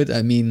pretty good.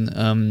 I mean,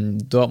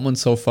 Dortmund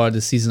so far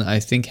this season, I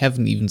think,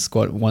 haven't even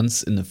scored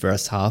once in the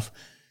first half.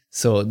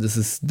 So this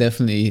is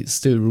definitely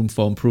still room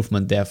for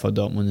improvement there for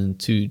Dortmund, and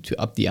to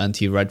up the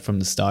ante right from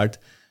the start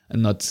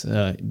and not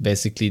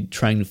basically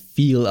trying to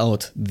feel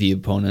out the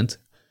opponent.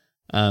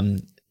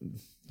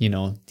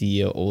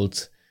 The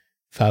old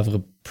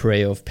Favre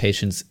prayer of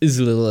patience is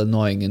a little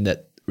annoying in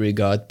that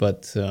regard,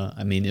 but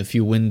I mean, if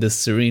you win this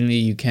serenely,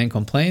 you can't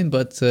complain.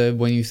 But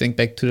when you think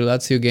back to the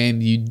Lazio game,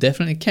 you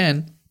definitely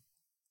can.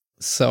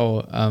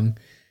 So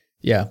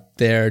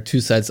there are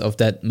two sides of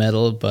that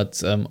medal,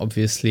 but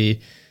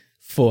obviously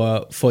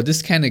for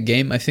this kind of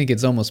game, I think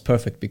it's almost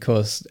perfect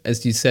because,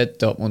 as you said,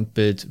 Dortmund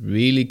built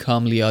really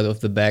calmly out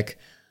of the back,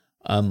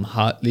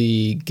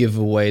 hardly give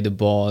away the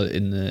ball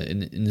in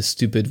a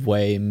stupid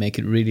way, make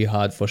it really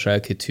hard for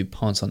Schalke to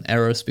pounce on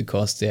errors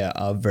because there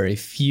are very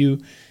few.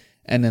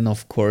 And then,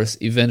 of course,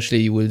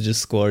 eventually you will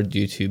just score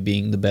due to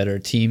being the better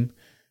team.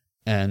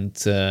 And,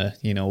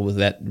 with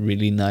that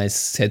really nice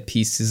set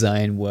piece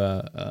design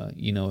where,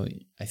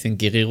 I think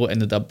Guerrero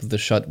ended up with the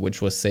shot,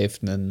 which was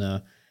saved. And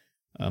then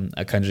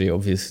Akanji,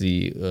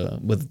 obviously,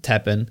 with the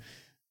tap in.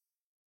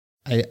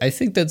 I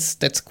think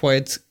that's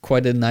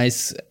quite a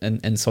nice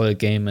and solid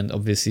game. And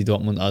obviously,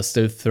 Dortmund are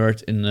still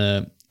third in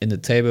the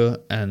table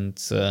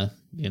and,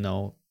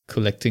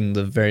 collecting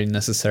the very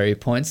necessary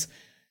points.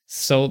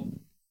 So,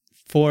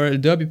 for a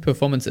derby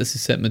performance, as you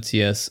said,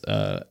 Matthias,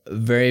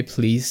 very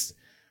pleased.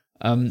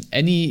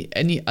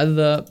 Any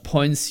other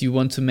points you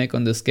want to make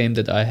on this game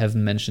that I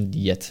haven't mentioned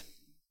yet?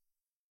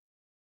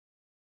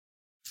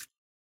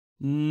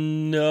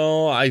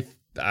 No, I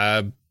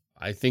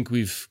think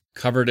we've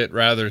covered it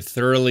rather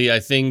thoroughly. I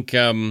think,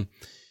 if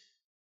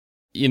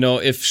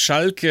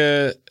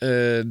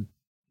Schalke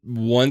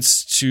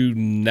wants to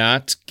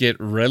not get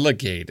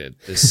relegated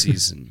this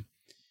season,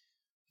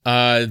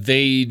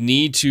 they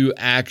need to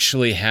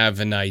actually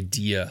have an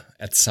idea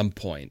at some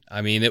point.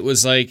 I mean, it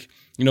was like,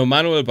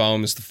 Manuel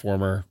Baum is the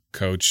former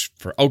coach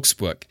for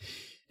Augsburg,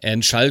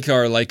 and Schalke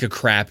are like a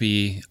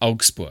crappy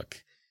Augsburg.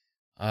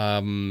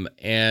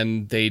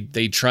 And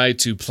they try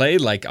to play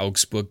like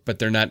Augsburg, but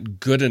they're not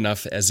good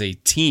enough as a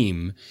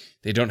team.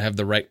 They don't have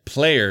the right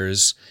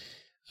players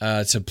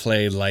to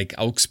play like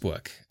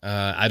Augsburg.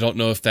 I don't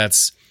know if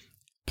that's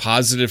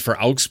positive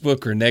for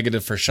Augsburg or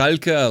negative for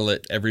Schalke. I'll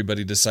let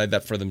everybody decide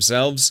that for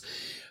themselves.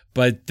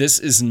 But this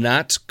is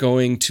not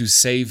going to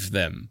save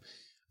them.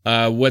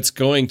 What's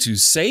going to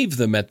save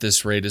them at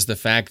this rate is the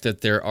fact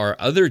that there are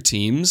other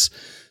teams,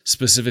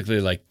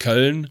 specifically like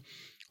Köln,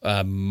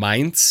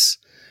 Mainz,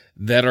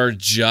 that are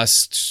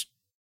just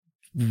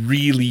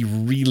really,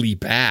 really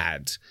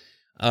bad.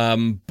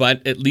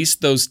 But at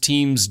least those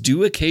teams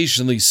do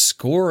occasionally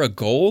score a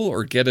goal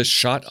or get a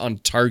shot on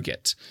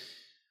target.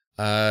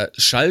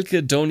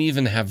 Schalke don't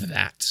even have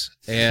that.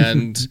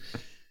 And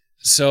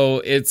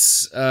so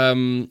it's,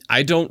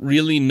 I don't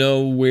really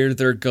know where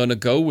they're going to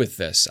go with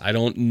this. I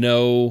don't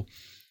know.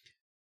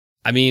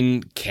 I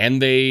mean, can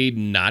they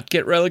not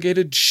get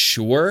relegated?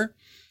 Sure.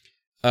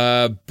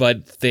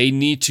 But they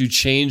need to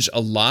change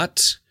a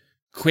lot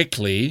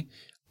quickly.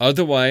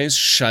 Otherwise,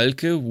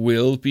 Schalke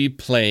will be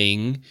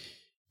playing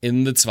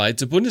in the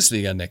Zweite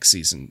Bundesliga next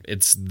season.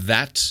 It's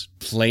that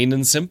plain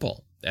and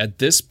simple. At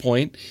this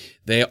point,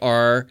 they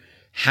are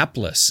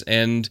hapless.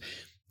 And,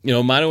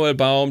 Manuel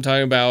Baum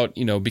talking about,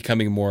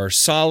 becoming more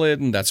solid,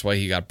 and that's why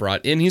he got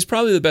brought in. He's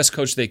probably the best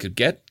coach they could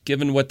get,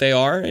 given what they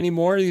are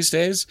anymore these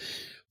days.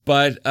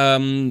 But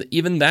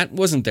even that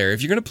wasn't there.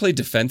 If you're going to play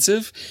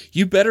defensive,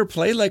 you better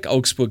play like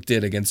Augsburg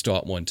did against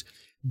Dortmund.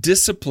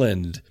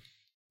 Disciplined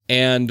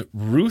and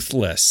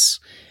ruthless.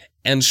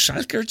 And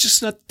Schalke are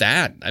just not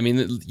that. I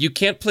mean, you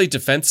can't play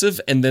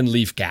defensive and then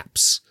leave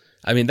gaps.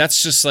 I mean,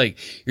 that's just like,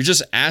 you're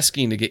just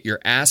asking to get your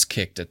ass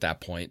kicked at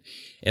that point.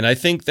 And I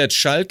think that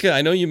Schalke,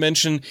 I know you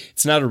mentioned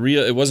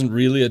it wasn't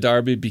really a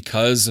derby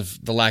because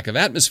of the lack of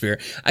atmosphere.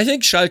 I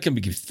think Schalke can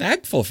be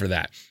thankful for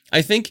that.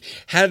 I think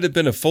had it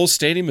been a full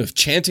stadium of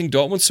chanting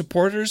Dortmund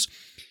supporters,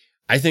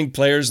 I think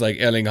players like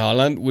Erling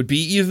Haaland would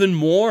be even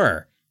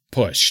more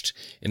pushed.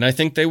 And I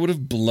think they would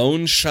have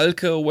blown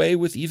Schalke away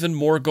with even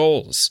more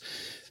goals.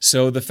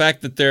 So the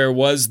fact that there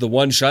was the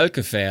one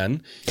Schalke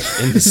fan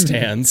in the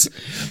stands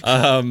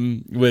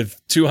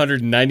with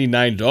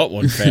 299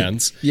 Dortmund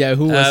fans. Yeah,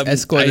 who was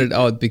escorted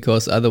out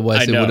because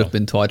otherwise it would have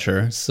been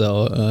torture.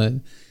 So, the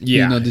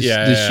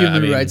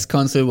Human Rights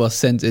Council was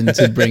sent in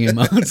to bring him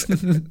out.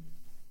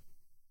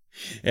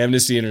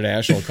 Amnesty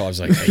International calls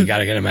like, hey, you got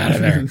to get him out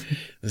of there.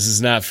 This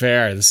is not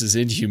fair. This is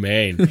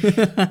inhumane.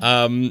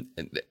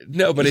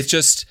 No, but it's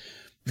just,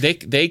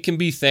 they can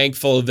be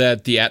thankful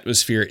that the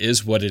atmosphere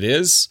is what it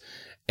is.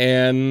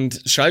 And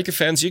Schalke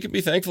fans, you can be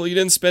thankful you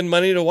didn't spend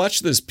money to watch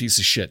this piece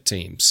of shit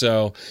team.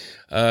 So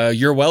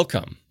you're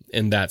welcome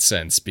in that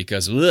sense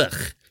because, I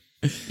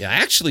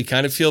actually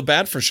kind of feel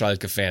bad for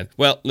Schalke fans.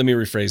 Well, let me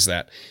rephrase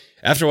that.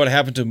 after what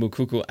happened to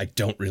Moukoko, I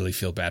don't really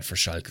feel bad for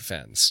Schalke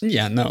fans.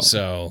 Yeah, no.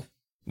 So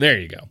there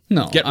you go.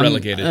 No, get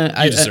relegated.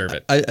 You deserve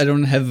it. I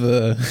don't have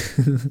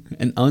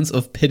an ounce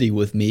of pity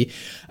with me.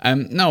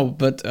 No,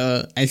 but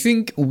I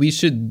think we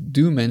should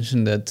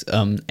mention that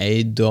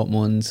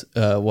Dortmund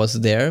was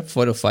there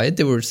for the fight.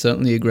 They were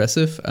certainly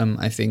aggressive.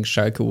 I think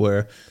Schalke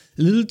were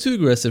a little too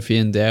aggressive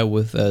here and there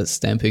with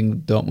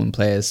stamping Dortmund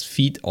players'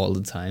 feet all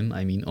the time.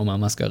 I mean, Omar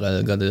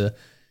Mascarell got a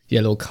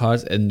yellow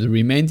card and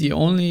remained the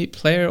only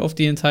player of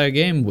the entire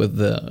game with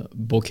the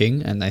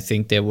booking. And I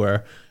think there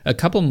were a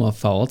couple more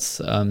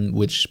fouls,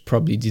 which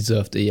probably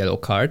deserved a yellow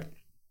card.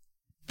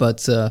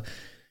 But,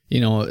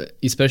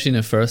 especially in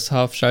the first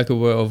half, Schalke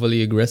were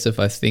overly aggressive.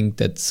 I think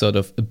that sort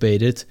of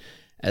abated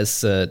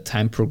as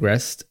time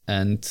progressed.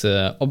 And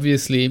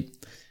obviously,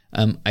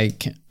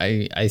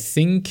 I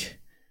think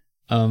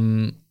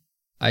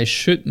I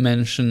should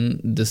mention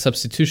the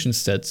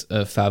substitutions that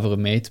Favre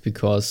made,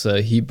 because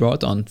he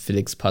brought on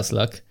Felix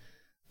Passlack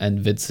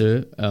and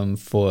Witzel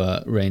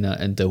for Reina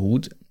and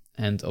Dahoud.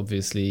 And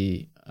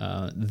obviously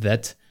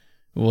that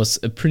was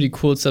a pretty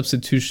cool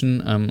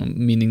substitution,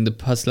 meaning the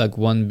Passlack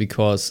one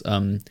because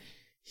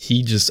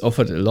he just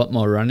offered a lot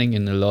more running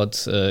and allowed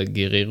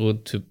Guerrero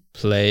to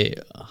play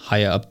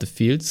higher up the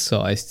field.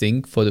 So I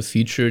think for the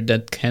future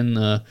that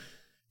can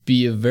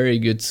be a very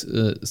good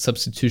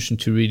substitution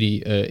to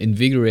really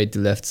invigorate the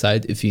left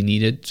side if you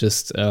need it,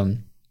 just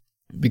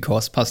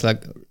because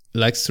Passlack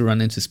likes to run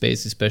into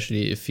space,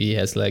 especially if he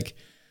has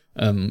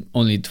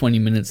only 20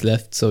 minutes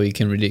left, so he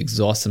can really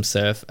exhaust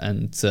himself.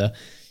 And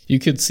you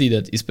could see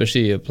that,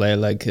 especially a player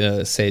like,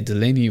 say,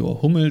 Delaney or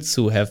Hummels,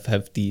 who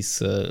have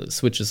these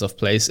switches of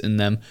place in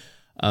them.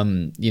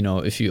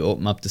 If you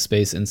open up the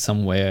space in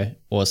some way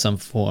or some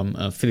form,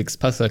 Felix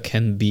Passlack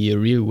can be a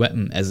real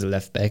weapon as a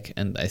left back,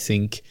 and I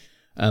think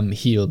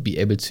he'll be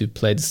able to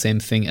play the same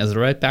thing as a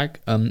right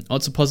back.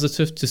 Also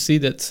positive to see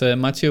that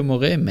Mathieu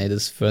Morey made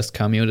his first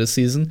cameo this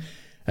season.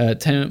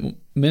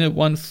 10-minute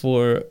one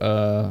for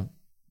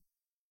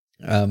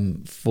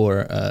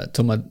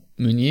Thomas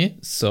Meunier.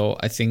 So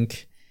I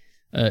think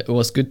it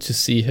was good to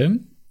see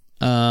him.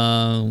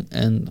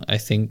 And I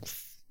think,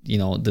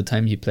 the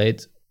time he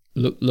played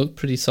looked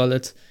pretty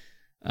solid.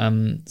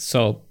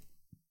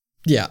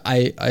 Yeah,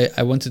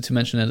 I wanted to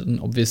mention that, and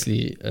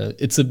obviously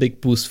it's a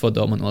big boost for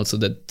Dortmund also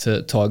that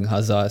Torgen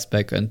Hazard is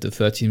back, and the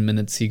 13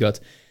 minutes he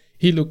got,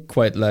 he looked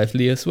quite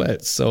lively as well.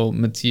 So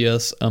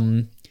Matthias,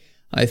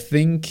 I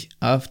think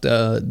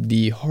after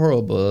the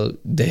horrible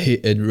day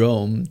in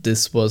Rome,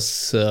 this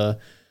was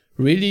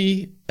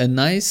really a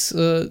nice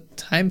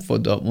time for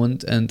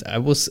Dortmund, and I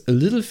was a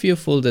little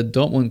fearful that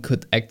Dortmund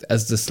could act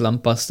as the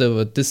slump buster,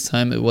 but this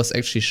time it was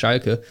actually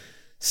Schalke.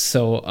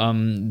 So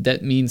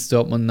that means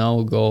Dortmund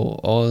now go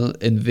all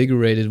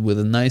invigorated with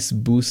a nice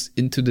boost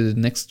into the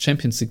next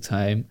Champions League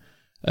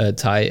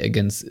tie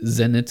against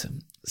Zenit.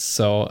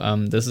 So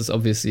this is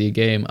obviously a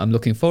game I'm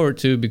looking forward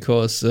to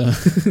because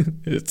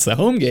it's a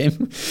home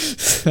game.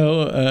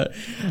 So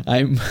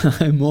I'm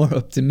more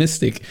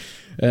optimistic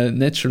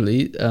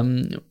naturally.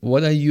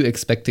 What are you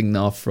expecting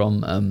now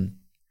from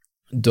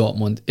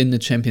Dortmund in the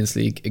Champions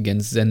League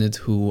against Zenit,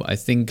 who I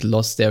think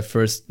lost their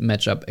first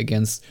matchup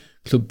against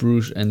Club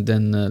Brugge and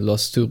then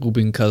lost to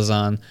Rubin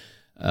Kazan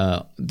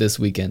this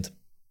weekend?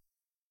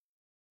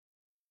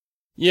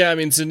 Yeah, I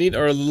mean, Zenit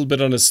are a little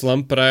bit on a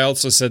slump, but I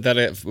also said that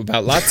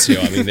about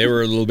Lazio. I mean, they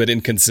were a little bit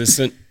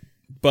inconsistent,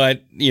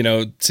 but,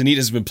 Zenit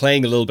has been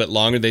playing a little bit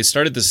longer. They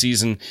started the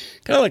season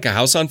kind of like a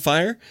house on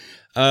fire,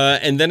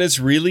 and then it's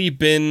really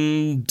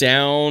been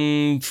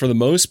down for the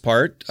most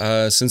part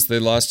since they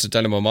lost to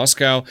Dynamo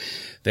Moscow.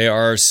 They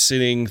are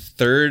sitting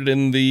third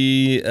in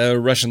the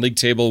Russian league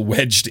table,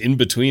 wedged in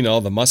between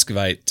all the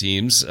Muscovite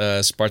teams.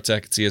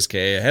 Spartak and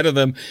CSKA ahead of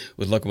them,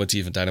 with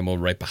Lokomotiv and Dynamo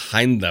right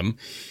behind them.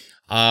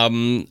 I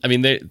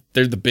mean,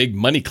 they're the big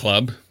money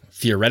club,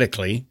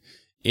 theoretically,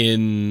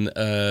 in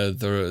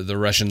the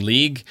Russian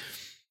league.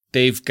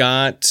 They've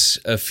got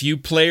a few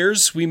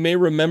players we may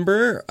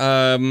remember.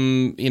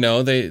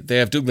 They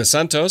have Douglas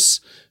Santos,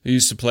 who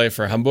used to play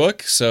for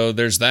Hamburg, so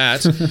there's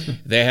that.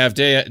 They have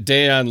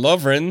Dejan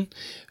Lovren,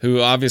 who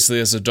obviously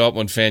as a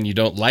Dortmund fan you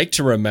don't like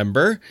to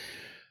remember,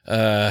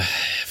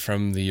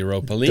 from the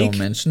Europa League. Don't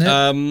mention it.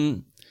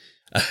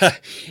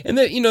 And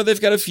then, they've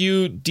got a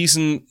few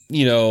decent,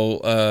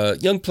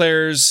 young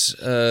players.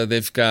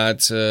 They've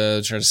got,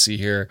 trying to see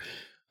here.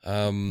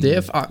 They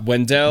have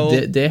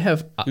Wendell. They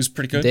have who's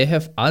pretty good. They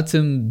have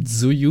Artem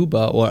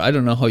Zuyuba, or I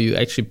don't know how you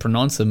actually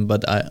pronounce him,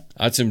 but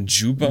Artem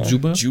Juba.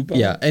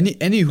 Yeah.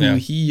 Anywho, Yeah.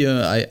 he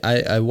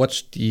I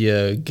watched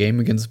the game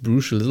against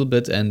Bruges a little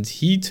bit, and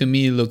he to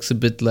me looks a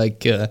bit like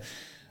the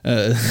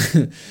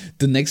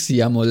next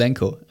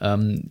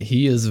Yarmolenko.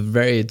 He is a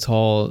very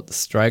tall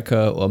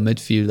striker or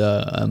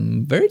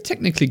midfielder, very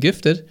technically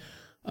gifted.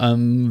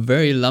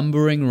 Very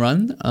lumbering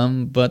run,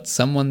 but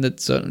someone that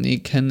certainly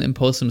can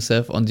impose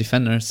himself on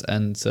defenders,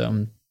 and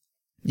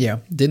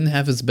didn't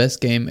have his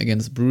best game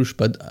against Bruges,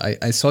 but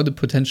I saw the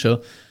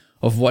potential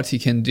of what he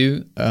can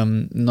do.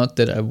 Not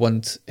that I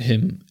want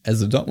him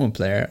as a Dortmund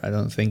player. I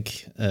don't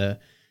think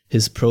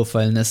his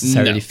profile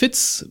necessarily No.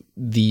 fits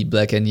the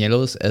black and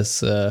yellows,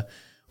 as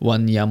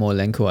one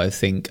Yarmolenko, I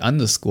think,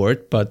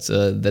 underscored. But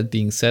that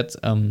being said,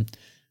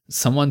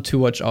 someone to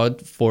watch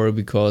out for,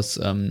 because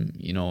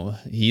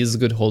he is a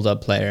good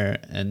hold-up player,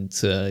 and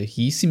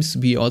he seems to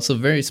be also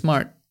very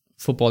smart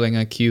footballing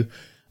IQ.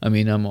 I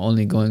mean, I'm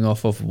only going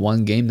off of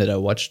one game that I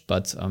watched,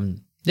 but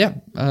someone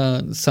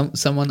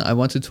I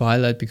wanted to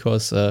highlight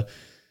because I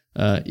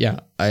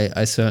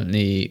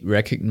certainly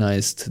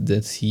recognized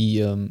that he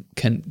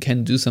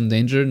can do some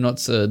danger, not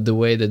the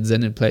way that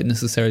Zenit played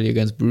necessarily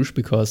against Bruges,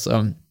 because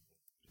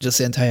just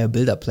the entire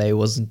build-up play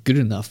wasn't good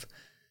enough.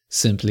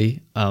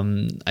 Simply,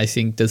 I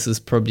think this is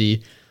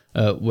probably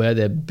where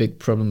their big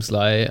problems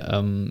lie.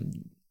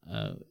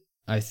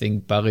 I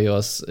think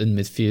Barrios in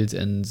midfield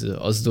and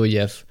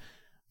Ozdoyev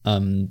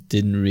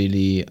didn't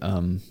really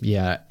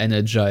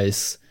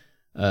energize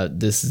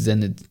this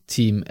Zenit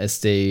team as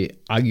they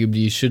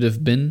arguably should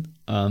have been.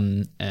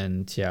 I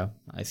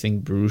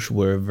think Bruges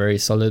were very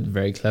solid,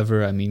 very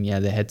clever. I mean,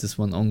 they had this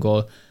one own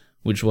goal,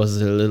 which was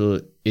a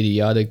little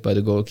idiotic by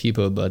the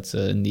goalkeeper, but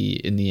in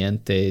the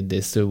end,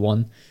 they still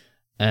won.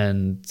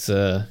 And,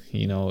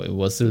 it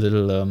was a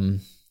little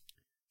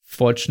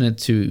fortunate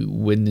to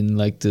win in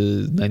like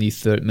the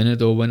 93rd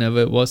minute or whenever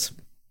it was,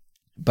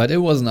 but it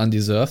wasn't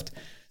undeserved.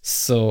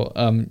 So,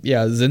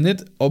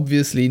 Zenit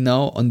obviously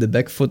now on the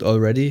back foot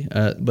already,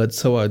 but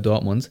so are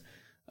Dortmund.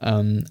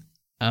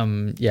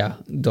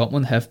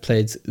 Dortmund have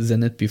played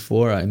Zenit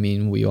before. I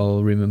mean, we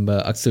all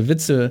remember Axel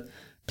Witsel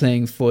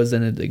playing for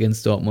Zenit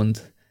against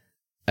Dortmund.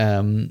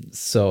 I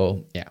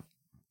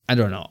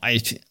don't know.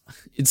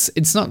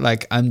 It's not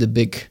like I'm the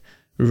big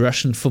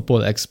Russian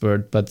football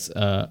expert, but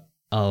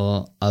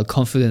I'll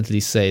confidently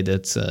say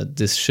that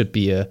this should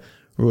be a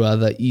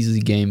rather easy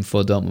game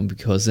for Dortmund,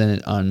 because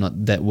Zenit are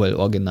not that well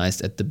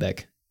organized at the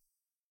back.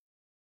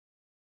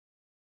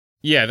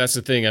 Yeah, that's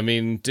the thing. I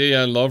mean,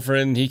 Dejan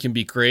Lovren, he can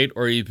be great,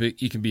 or he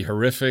can be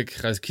horrific.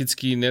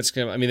 Khazkitsky,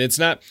 Netska, I mean,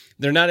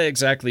 they're not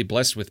exactly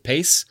blessed with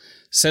pace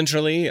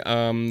centrally.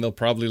 They'll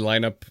probably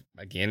line up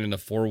again in a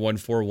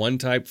 4-1-4-1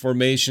 type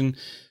formation.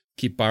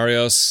 Keep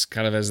Barrios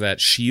kind of as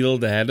that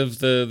shield ahead of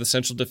the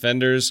central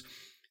defenders.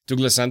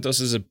 Douglas Santos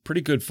is a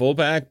pretty good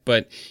fullback,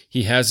 but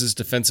he has his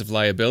defensive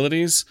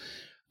liabilities.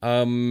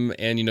 And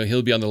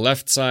he'll be on the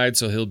left side,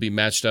 so he'll be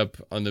matched up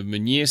on the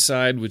Meunier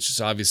side, which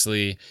is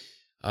obviously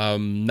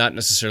not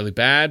necessarily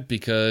bad,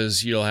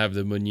 because you'll have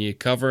the Meunier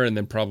cover and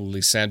then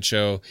probably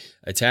Sancho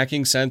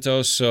attacking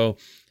Santos. So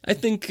I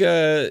think,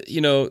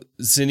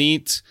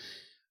 Zenit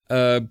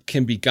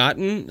can be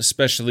gotten,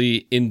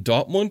 especially in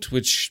Dortmund,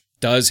 which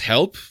does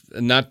help,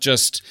 not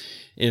just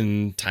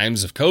in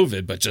times of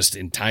COVID, but just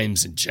in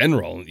times in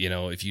general.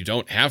 If you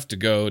don't have to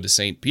go to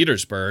St.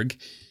 Petersburg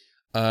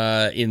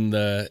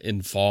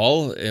in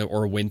fall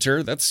or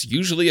winter, that's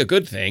usually a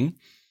good thing.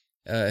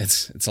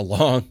 It's a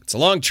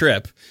long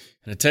trip,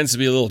 and it tends to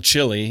be a little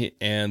chilly,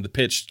 and the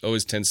pitch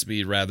always tends to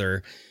be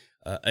rather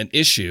an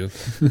issue.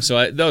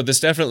 So this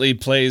definitely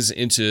plays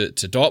into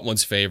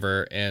Dortmund's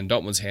favor and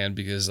Dortmund's hand,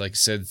 because, like I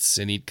said,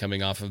 Zenit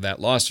coming off of that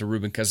loss to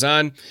Rubin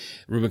Kazan.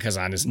 Rubin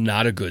Kazan is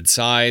not a good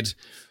side.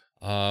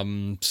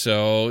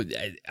 So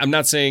I'm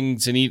not saying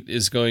Zenit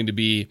is going to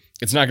be,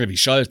 it's not going to be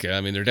Schalke. I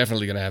mean, they're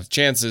definitely going to have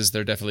chances.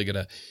 They're definitely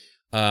going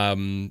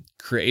to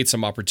create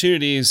some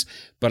opportunities,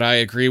 but I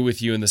agree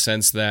with you in the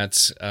sense that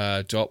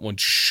Dortmund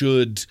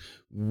should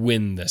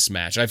win this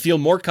match. I feel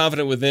more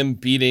confident with them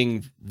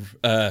beating,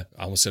 I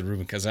almost said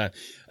Rubin Kazan,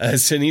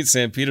 Zenit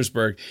St.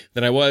 Petersburg,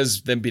 than I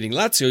was them beating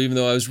Lazio, even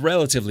though I was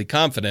relatively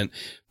confident,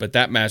 but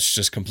that match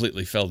just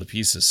completely fell to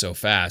pieces so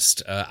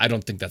fast. I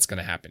don't think that's going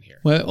to happen here.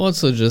 Well,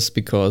 also just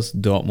because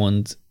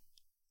Dortmund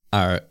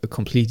are a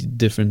completely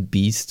different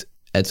beast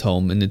at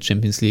home in the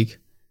Champions League.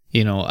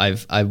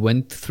 I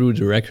went through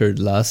the record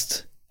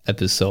last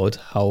episode,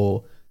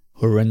 how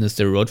horrendous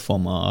their road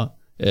form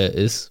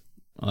is.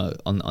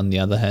 On the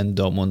other hand,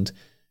 Dortmund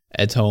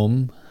at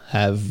home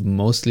have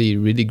mostly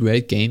really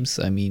great games.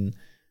 I mean,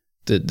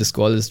 the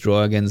scoreless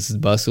draw against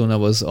Barcelona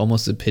was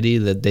almost a pity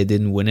that they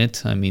didn't win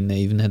it. I mean, they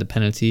even had a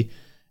penalty,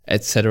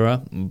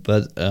 etc.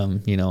 But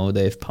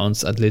they've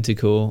pounced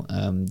Atletico.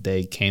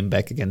 They came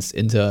back against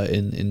Inter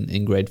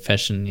in great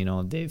fashion.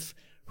 They've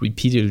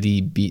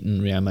repeatedly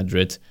beaten Real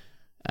Madrid.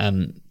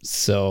 I'll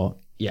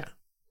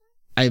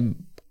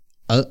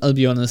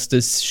be honest.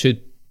 This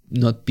should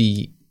not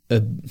be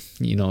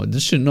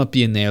this should not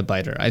be a nail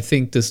biter. I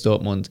think this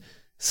Dortmund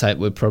side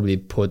will probably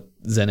put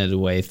Zenit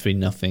away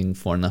 3-0,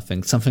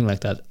 4-0, something like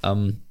that.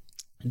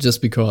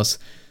 Just because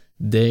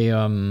they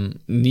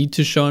need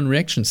to show a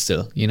reaction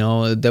still.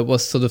 That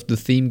was sort of the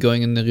theme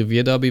going in the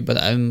Revier Derby, but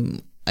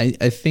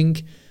I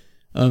think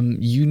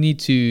you need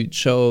to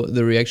show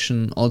the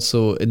reaction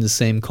also in the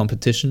same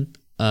competition.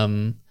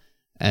 And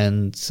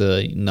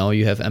now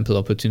you have ample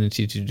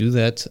opportunity to do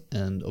that,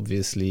 and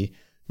obviously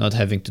not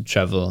having to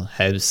travel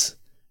helps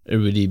a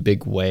really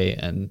big way.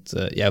 And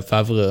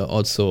Favre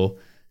also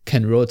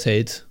can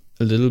rotate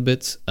a little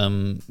bit,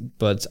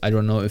 but I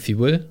don't know if he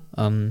will.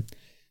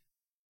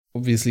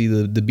 obviously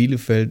the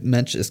Bielefeld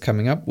match is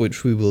coming up,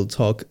 which we will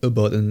talk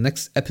about in the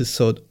next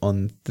episode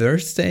on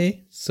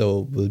Thursday.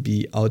 So will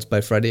be out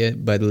by Friday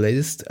by the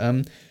latest,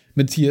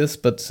 Matthias.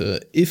 But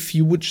if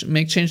you would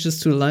make changes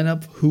to the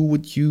lineup, who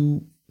would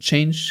you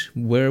change?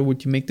 Where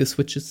would you make the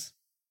switches?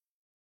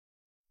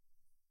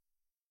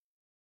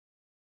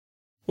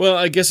 Well,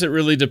 I guess it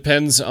really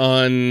depends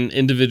on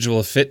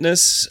individual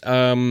fitness.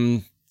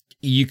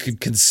 You could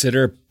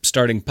consider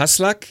starting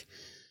Paslak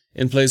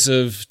in place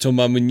of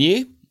Thomas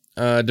Meunier,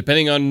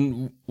 depending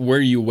on where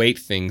you weight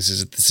things.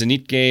 Is it the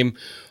Zenit game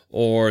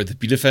or the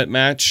Bielefeld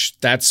match?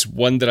 That's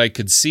one that I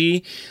could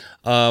see.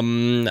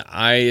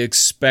 I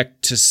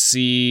expect to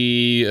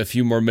see a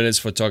few more minutes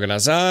for Thorgan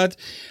Hazard.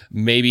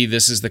 Maybe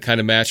this is the kind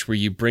of match where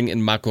you bring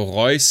in Marco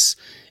Reus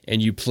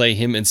and you play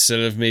him instead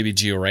of maybe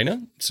Gio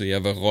Reyna. So you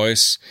have a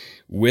Reus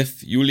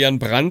with Julian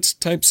Brandt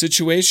type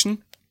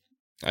situation.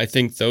 I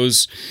think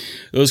those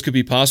could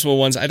be possible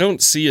ones. I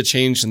don't see a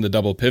change in the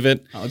double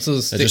pivot. Also,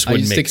 are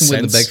you sticking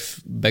with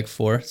the back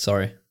four?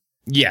 Sorry.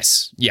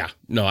 Yes. Yeah.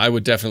 No, I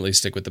would definitely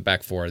stick with the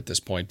back four at this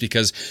point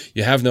because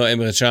you have no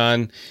Emre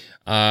Can.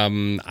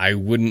 I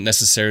wouldn't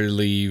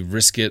necessarily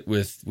risk it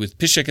with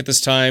Piszczek at this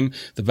time.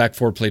 The back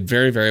four played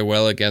very, very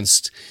well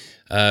against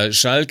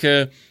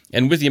Schalke.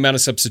 And with the amount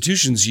of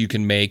substitutions you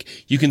can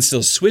make, you can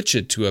still switch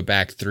it to a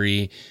back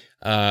three,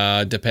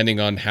 depending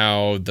on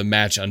how the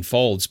match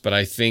unfolds. But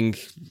I think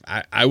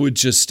I would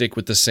just stick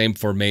with the same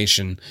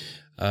formation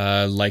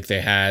like they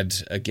had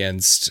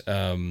against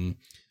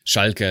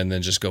Schalke and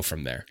then just go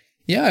from there.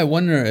 Yeah, I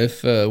wonder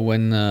if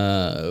when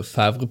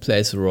Favre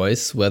plays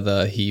Reus,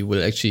 whether he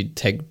will actually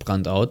take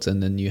Brandt out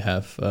and then you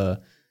have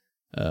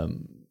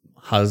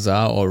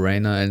Hazard or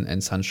Reyna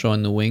and Sancho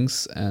on the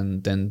wings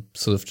and then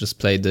sort of just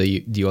play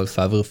the old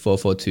Favre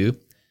 4-4-2,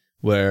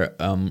 where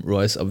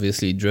Reus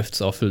obviously drifts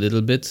off a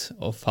little bit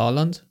of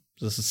Haaland.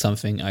 This is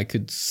something I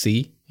could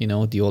see, the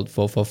old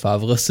 4-4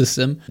 Favre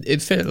system.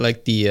 It felt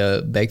like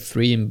the back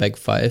three and back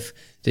five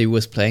they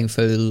was playing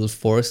felt a little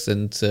forced,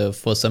 and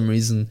for some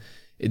reason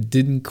it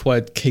didn't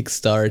quite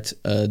kickstart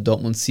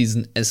Dortmund's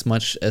season as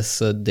much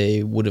as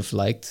they would have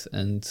liked.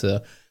 And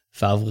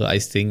Favre, I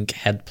think,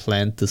 had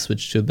planned to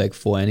switch to a back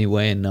four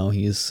anyway, and now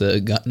he's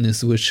gotten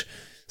his wish,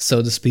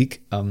 so to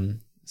speak.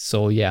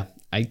 So yeah,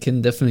 I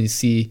can definitely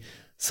see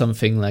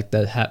something like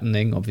that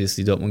happening.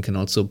 Obviously, Dortmund can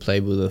also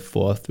play with a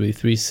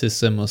 4-3-3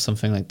 system or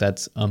something like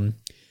that.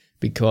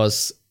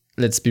 Because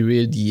let's be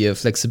real, the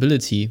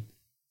flexibility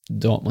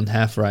Dortmund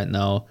have right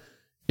now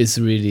is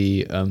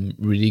really,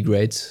 really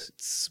great.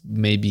 It's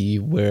maybe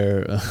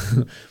where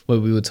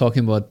what we were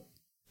talking about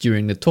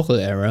during the Tuchel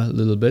era a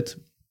little bit.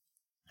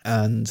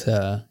 And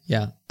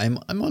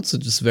I'm also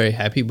just very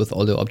happy with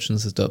all the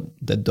options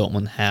that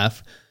Dortmund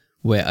have,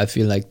 where I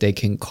feel like they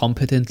can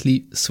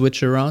competently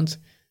switch around.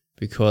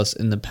 Because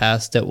in the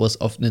past that was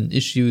often an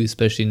issue,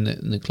 especially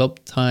in the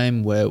club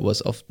time, where it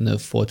was often a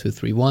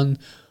 4-2-3-1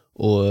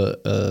 or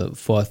a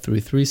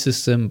 4-3-3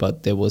 system,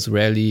 but there was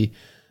rarely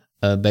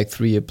back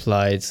three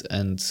applied.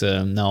 And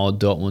now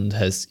Dortmund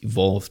has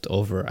evolved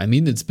over. I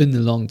mean, it's been a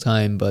long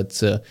time,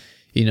 but over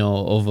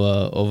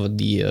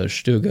the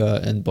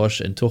Stöger and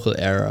Bosch and Tuchel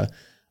era,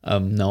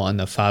 now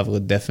under Favre,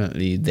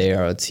 definitely they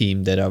are a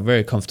team that are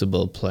very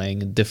comfortable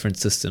playing in different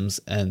systems.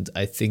 And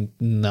I think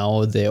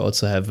now they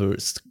also have a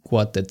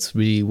squad that's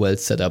really well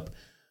set up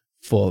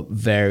for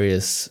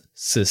various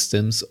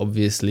systems.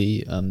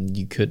 Obviously,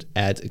 you could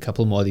add a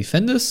couple more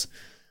defenders,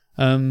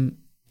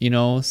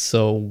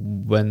 so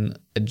when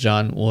a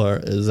Can or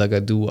a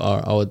Zagadou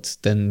are out,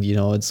 then,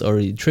 it's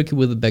already tricky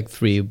with the back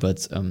three,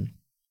 but,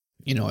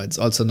 it's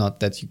also not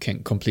that you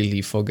can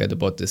completely forget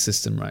about the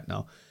system right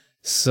now.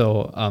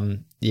 So,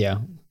 I'm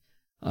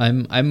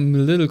a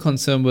little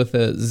concerned with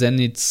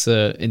Zenit's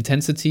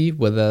intensity,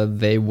 whether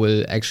they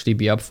will actually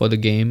be up for the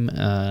game,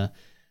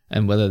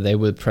 and whether they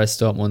will press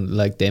Dortmund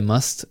like they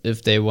must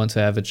if they want to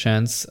have a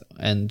chance,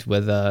 and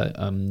whether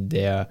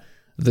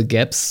the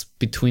gaps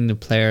between the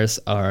players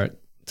are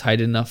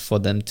tight enough for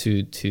them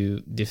to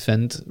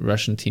defend.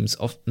 Russian teams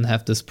often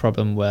have this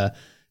problem where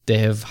they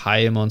have high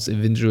amounts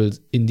of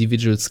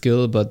individual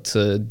skill, but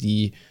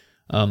the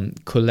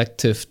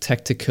collective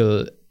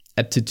tactical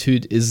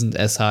aptitude isn't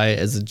as high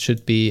as it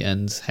should be,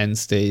 and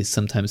hence they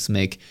sometimes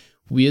make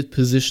weird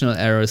positional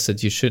errors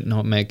that you should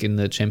not make in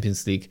the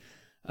Champions League.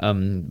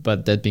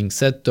 But that being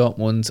said,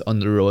 Dortmund on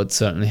the road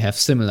certainly have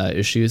similar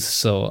issues.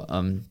 So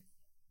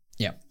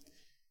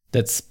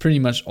that's pretty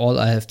much all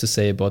I have to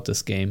say about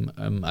this game.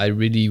 I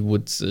really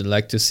would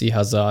like to see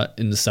Hazard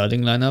in the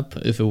starting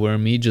lineup if it were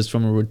me, just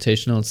from a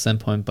rotational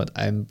standpoint, but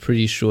I'm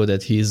pretty sure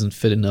that he isn't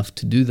fit enough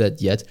to do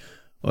that yet,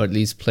 or at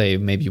least play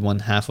maybe one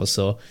half or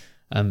so,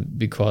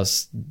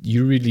 because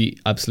you really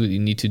absolutely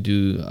need to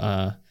do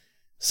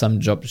some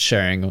job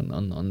sharing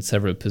on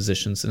several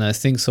positions. And I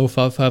think so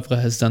far Favre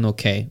has done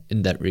okay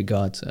in that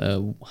regard.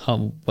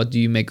 What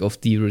do you make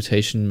of the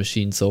rotation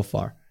machine so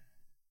far?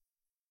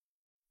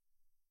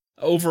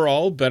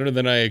 Overall, better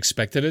than I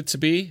expected it to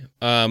be.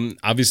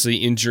 Obviously,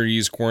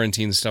 injuries,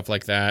 quarantine, stuff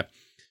like that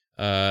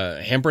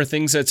hamper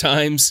things at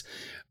times.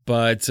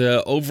 But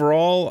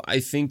overall, I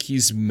think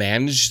he's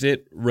managed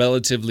it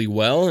relatively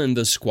well, and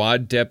the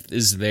squad depth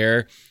is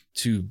there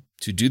to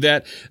do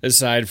that,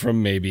 aside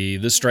from maybe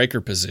the striker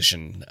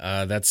position.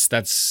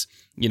 That's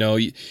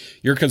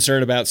you're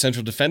concerned about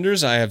central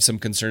defenders. I have some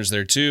concerns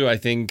there too. I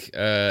think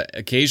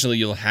occasionally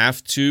you'll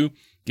have to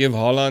give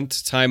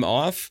Haaland time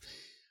off,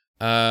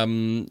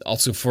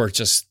 also for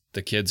just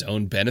the kid's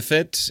own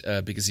benefit,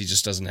 because he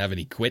just doesn't have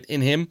any quit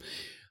in him.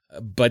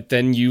 But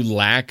then you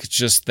lack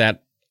just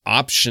that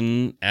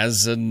option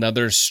as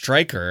another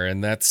striker,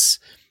 and that's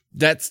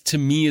to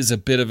me is a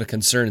bit of a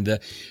concern.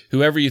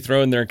 Whoever you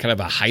throw in there, kind of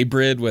a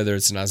hybrid, whether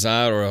it's an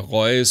Hazard or a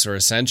Reus or a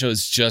Sancho,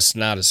 is just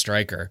not a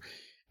striker,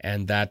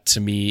 and that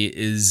to me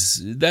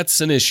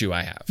that's an issue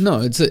I have.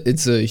 No,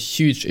 it's a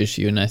huge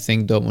issue, and I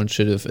think Dortmund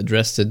should have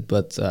addressed it,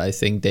 but I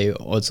think they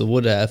also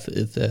would have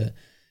if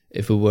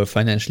it were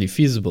financially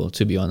feasible,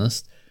 to be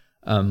honest.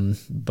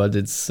 But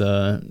it's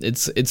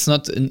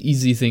not an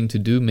easy thing to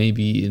do.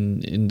 Maybe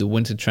in the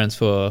winter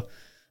transfer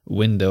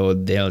window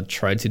they'll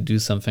try to do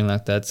something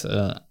like that.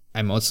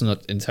 I'm also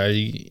not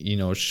entirely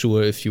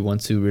sure if you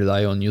want to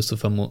rely on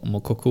Youssoufa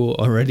Moukoko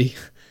already.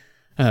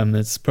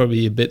 It's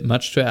probably a bit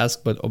much to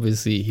ask, but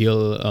obviously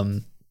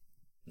he'll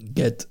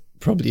get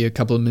probably a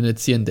couple of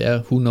minutes here and there.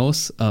 Who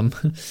knows?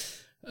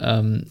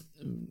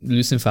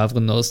 Lucien Favre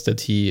knows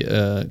that he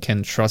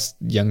can trust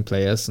young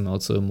players, and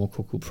also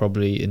Moukoko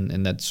probably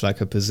in that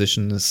striker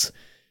position is,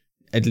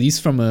 at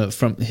least from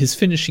his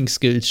finishing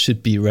skills,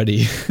 should be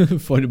ready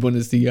for the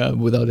Bundesliga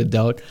without a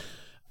doubt.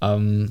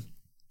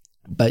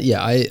 But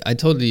yeah, I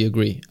totally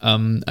agree.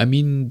 I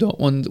mean,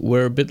 Dortmund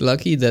were a bit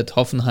lucky that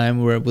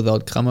Hoffenheim were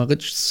without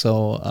Kramaric,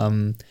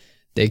 so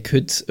they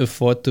could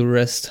afford to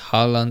rest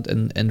Haaland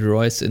and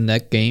Reus in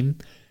that game,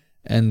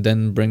 and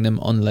then bring them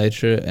on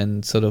later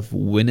and sort of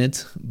win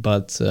it.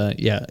 But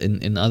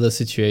in other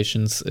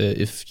situations,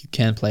 if you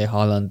can't play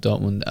Haaland,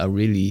 Dortmund are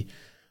really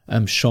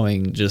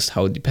showing just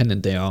how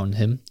dependent they are on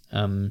him.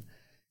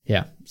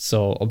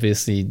 So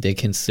obviously they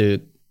can still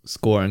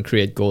score and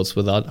create goals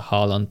without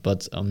Haaland,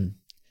 but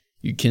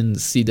you can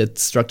see that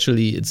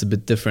structurally it's a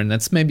bit different.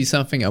 That's maybe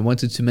something I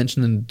wanted to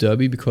mention in the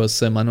derby, because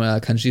Manuel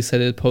Akanji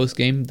said it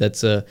post-game that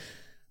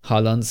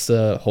Haaland's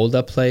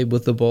hold-up play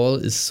with the ball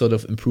is sort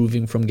of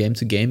improving from game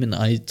to game, and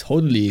I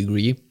totally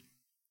agree.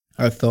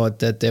 I thought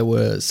that there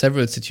were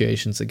several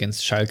situations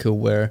against Schalke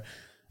where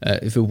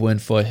if it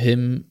weren't for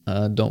him,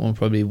 Dortmund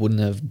probably wouldn't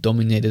have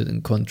dominated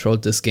and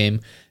controlled this game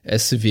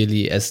as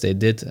severely as they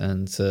did.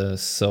 And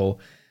so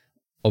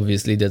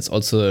obviously that's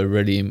also a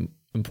really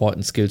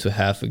important skill to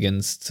have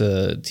against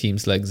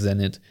teams like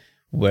Zenit,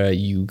 where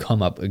you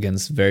come up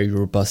against very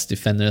robust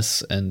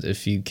defenders, and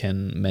if you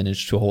can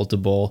manage to hold the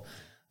ball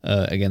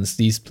against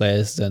these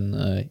players,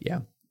 then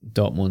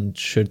Dortmund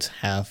should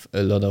have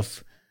a lot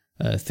of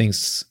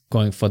things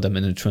going for them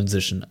in a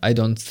transition. I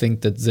don't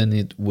think that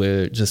Zenit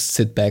will just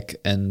sit back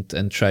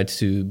and try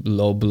to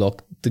low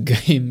block the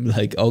game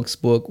like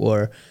Augsburg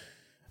or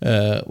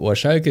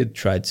Schalke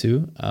tried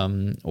to,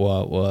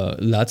 or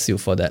Lazio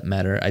for that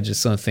matter. I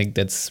just don't think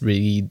that's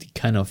really the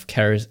kind of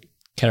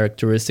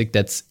characteristic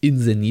that's in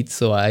Zenit,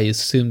 so I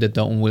assume that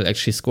Dortmund will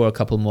actually score a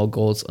couple more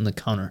goals on the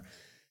counter.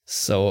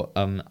 So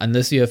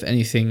unless you have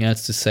anything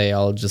else to say,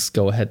 I'll just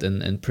go ahead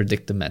and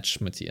predict the match,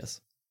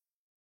 Matthias.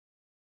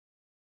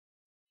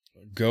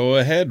 Go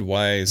ahead,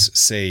 wise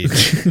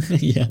sage.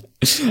 Yeah,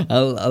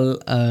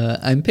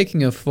 I'm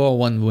picking a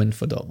 4-1 win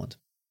for Dortmund.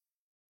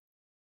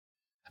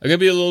 I'm going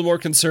to be a little more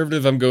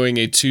conservative. I'm going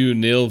a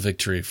 2-0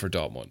 victory for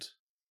Dortmund.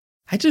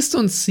 I just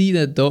don't see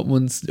that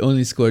Dortmund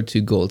only scored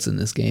 2 goals in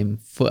this game.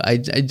 I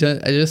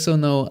just don't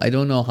know. I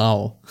don't know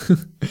how.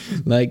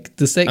 Like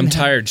the second. I'm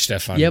tired,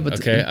 Stefan. Yeah, but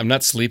okay, I'm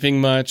not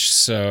sleeping much,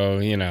 so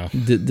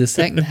the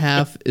second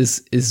half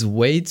is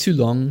way too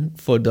long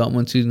for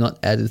Dortmund to not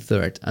add a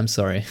third. I'm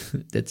sorry.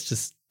 That's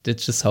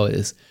just how it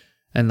is.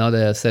 And now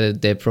that I said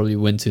it, they probably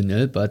win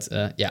 2-0. But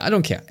I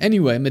don't care.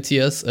 Anyway,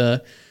 Matthias,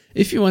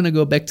 if you want to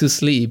go back to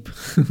sleep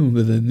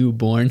with a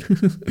newborn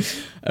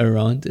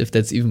around, if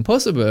that's even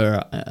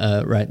possible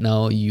right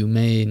now, you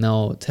may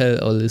now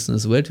tell our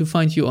listeners where to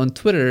find you on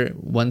Twitter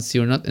once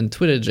you're not in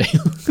Twitter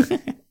jail.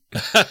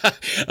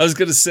 I was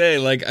going to say,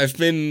 I've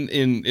been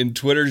in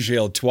Twitter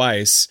jail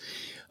twice.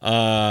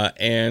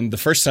 And the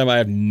first time I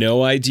have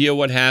no idea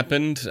what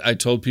happened. I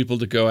told people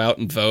to go out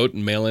and vote,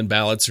 and mail-in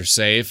ballots are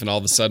safe, and all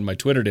of a sudden my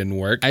Twitter didn't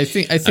work.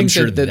 I'm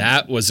sure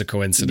that was a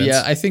coincidence.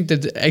 Yeah, I think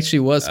that actually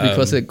was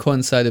because it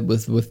coincided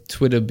with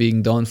Twitter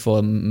being down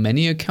for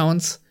many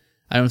accounts.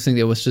 I don't think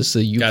it was just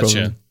a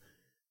problem.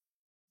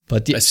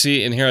 But I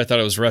see in here, I thought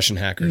it was Russian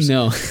hackers.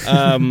 No.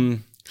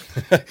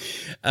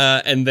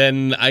 And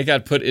then I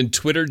got put in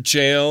Twitter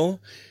jail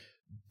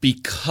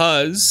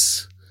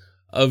because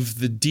of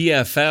the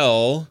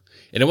DFL,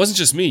 and it wasn't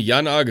just me,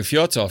 Jan Åge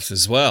Fjørtoft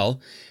as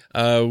well.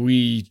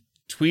 We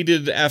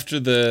tweeted after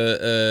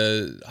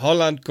the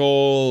Haaland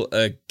goal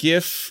a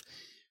GIF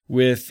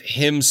with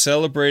him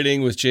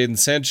celebrating with Jadon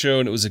Sancho,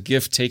 and it was a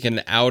GIF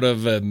taken out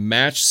of a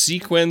match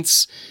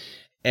sequence,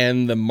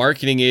 and the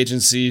marketing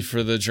agency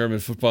for the German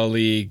Football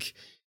League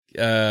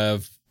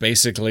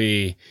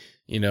basically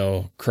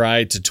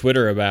cried to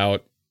Twitter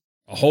about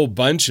a whole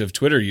bunch of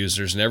Twitter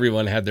users, and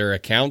everyone had their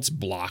accounts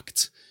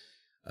blocked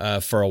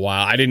for a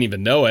while. I didn't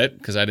even know it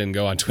because I didn't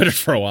go on Twitter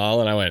for a while,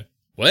 and I went,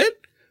 what?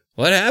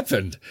 What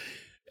happened?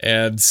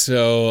 And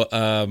so,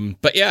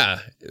 but yeah,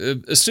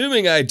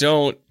 assuming I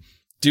don't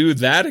do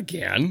that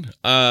again,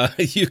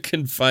 you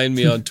can find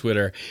me on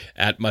Twitter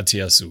at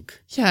Matthias Zug.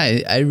 Yeah,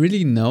 I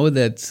really know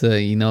that,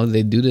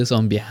 they do this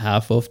on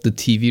behalf of the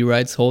TV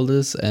rights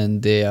holders,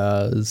 and they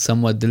are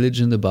somewhat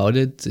diligent about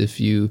it. If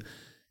you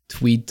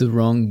tweet the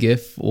wrong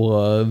GIF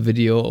or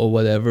video or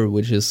whatever,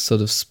 which is sort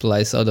of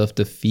spliced out of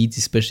the feed,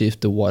 especially if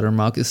the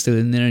watermark is still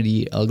in there,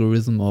 the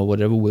algorithm or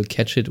whatever will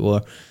catch it,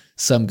 or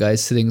some guy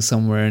sitting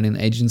somewhere in an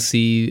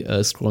agency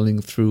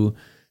scrolling through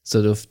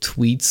sort of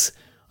tweets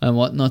and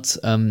whatnot.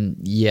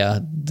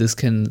 This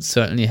can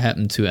certainly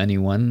happen to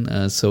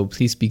anyone. So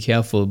please be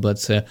careful.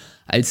 But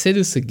I'll say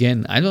this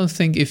again. I don't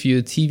think if you're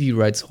a TV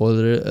rights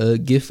holder, a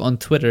GIF on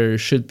Twitter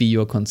should be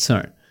your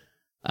concern.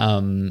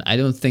 I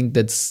don't think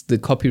that's the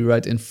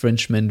copyright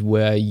infringement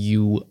where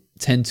you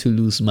tend to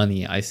lose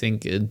money. I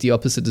think the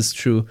opposite is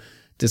true.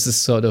 This is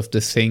sort of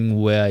the thing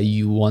where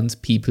you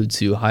want people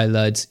to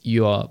highlight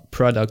your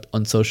product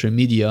on social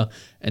media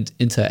and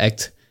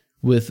interact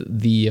with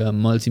the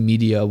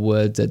multimedia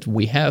world that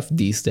we have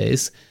these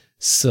days.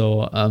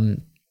 So,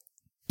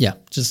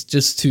 just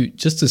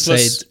to say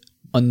it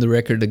on the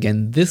record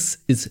again, this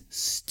is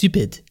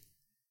stupid.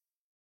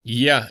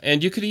 Yeah,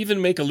 and you could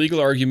even make a legal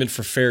argument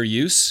for fair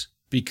use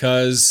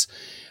because,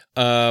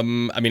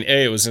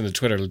 it was in the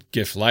Twitter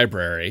GIF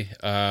library.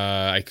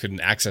 I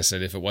couldn't access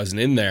it if it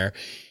wasn't in there.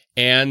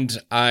 And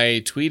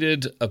I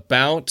tweeted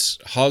about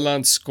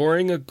Haaland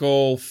scoring a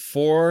goal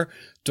for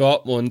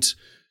Dortmund,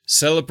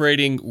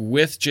 celebrating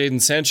with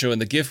Jadon Sancho, and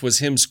the GIF was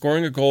him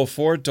scoring a goal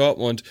for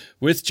Dortmund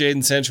with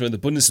Jadon Sancho in the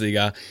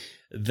Bundesliga.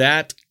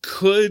 That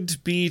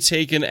could be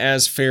taken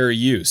as fair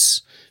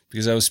use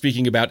because I was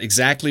speaking about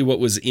exactly what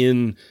was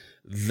in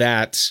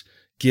that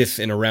GIF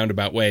in a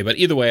roundabout way. But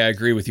either way, I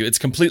agree with you. It's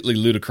completely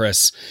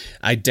ludicrous.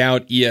 I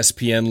doubt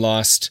ESPN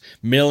lost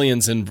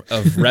millions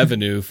of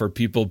revenue for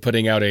people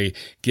putting out a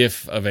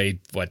GIF of a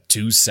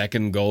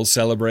 2-second goal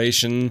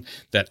celebration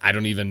that I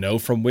don't even know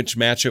from which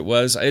match it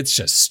was. It's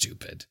just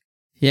stupid.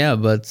 Yeah,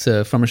 but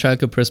from a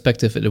Schalke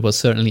perspective, it was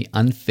certainly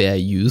unfair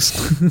use.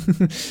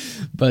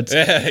 But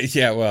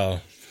yeah,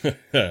 well.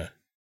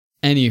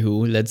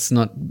 Anywho, let's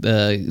not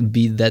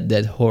beat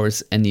that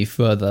horse any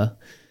further.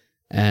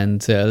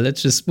 And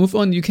let's just move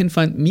on. You can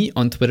find me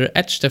on Twitter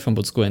at Stefan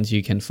Butzko, and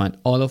you can find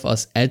all of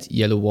us at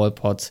Yellow Wall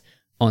Pod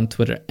on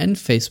Twitter and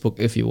Facebook.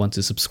 If you want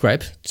to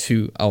subscribe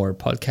to our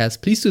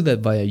podcast, please do that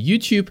via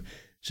YouTube.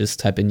 Just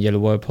type in Yellow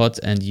Wall Pod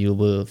and you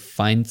will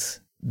find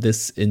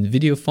this in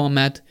video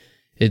format.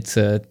 It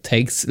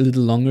takes a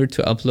little longer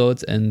to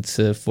upload and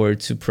for it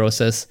to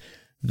process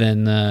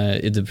than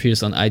it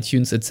appears on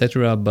iTunes,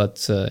 etc.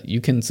 But you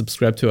can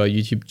subscribe to our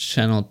YouTube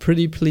channel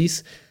pretty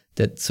please.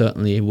 That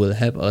certainly will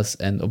help us.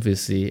 And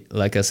obviously,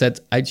 like I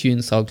said,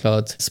 iTunes,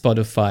 SoundCloud,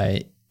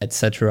 Spotify,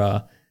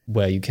 etc.,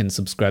 where you can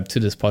subscribe to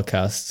this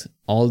podcast,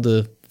 all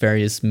the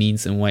various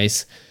means and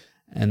ways.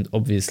 And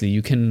obviously,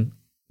 you can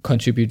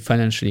contribute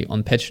financially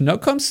on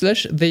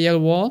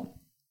patreon.com/theyellowwall.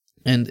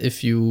 And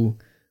if you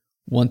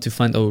want to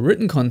find our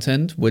written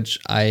content, which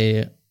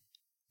I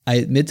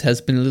admit has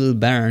been a little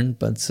barren,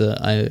 but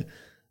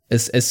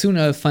as soon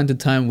as I find the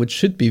time, which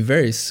should be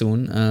very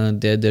soon,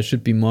 there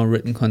should be more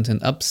written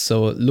content up.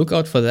 So look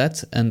out for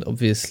that. And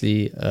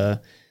obviously,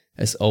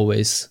 as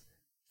always,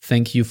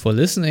 thank you for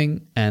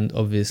listening. And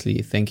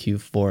obviously, thank you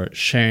for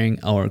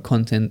sharing our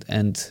content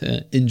and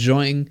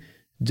enjoying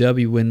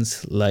derby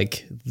wins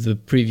like the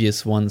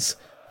previous ones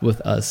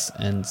with us.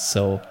 And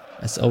so,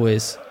 as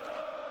always,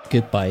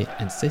 goodbye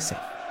and stay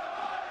safe.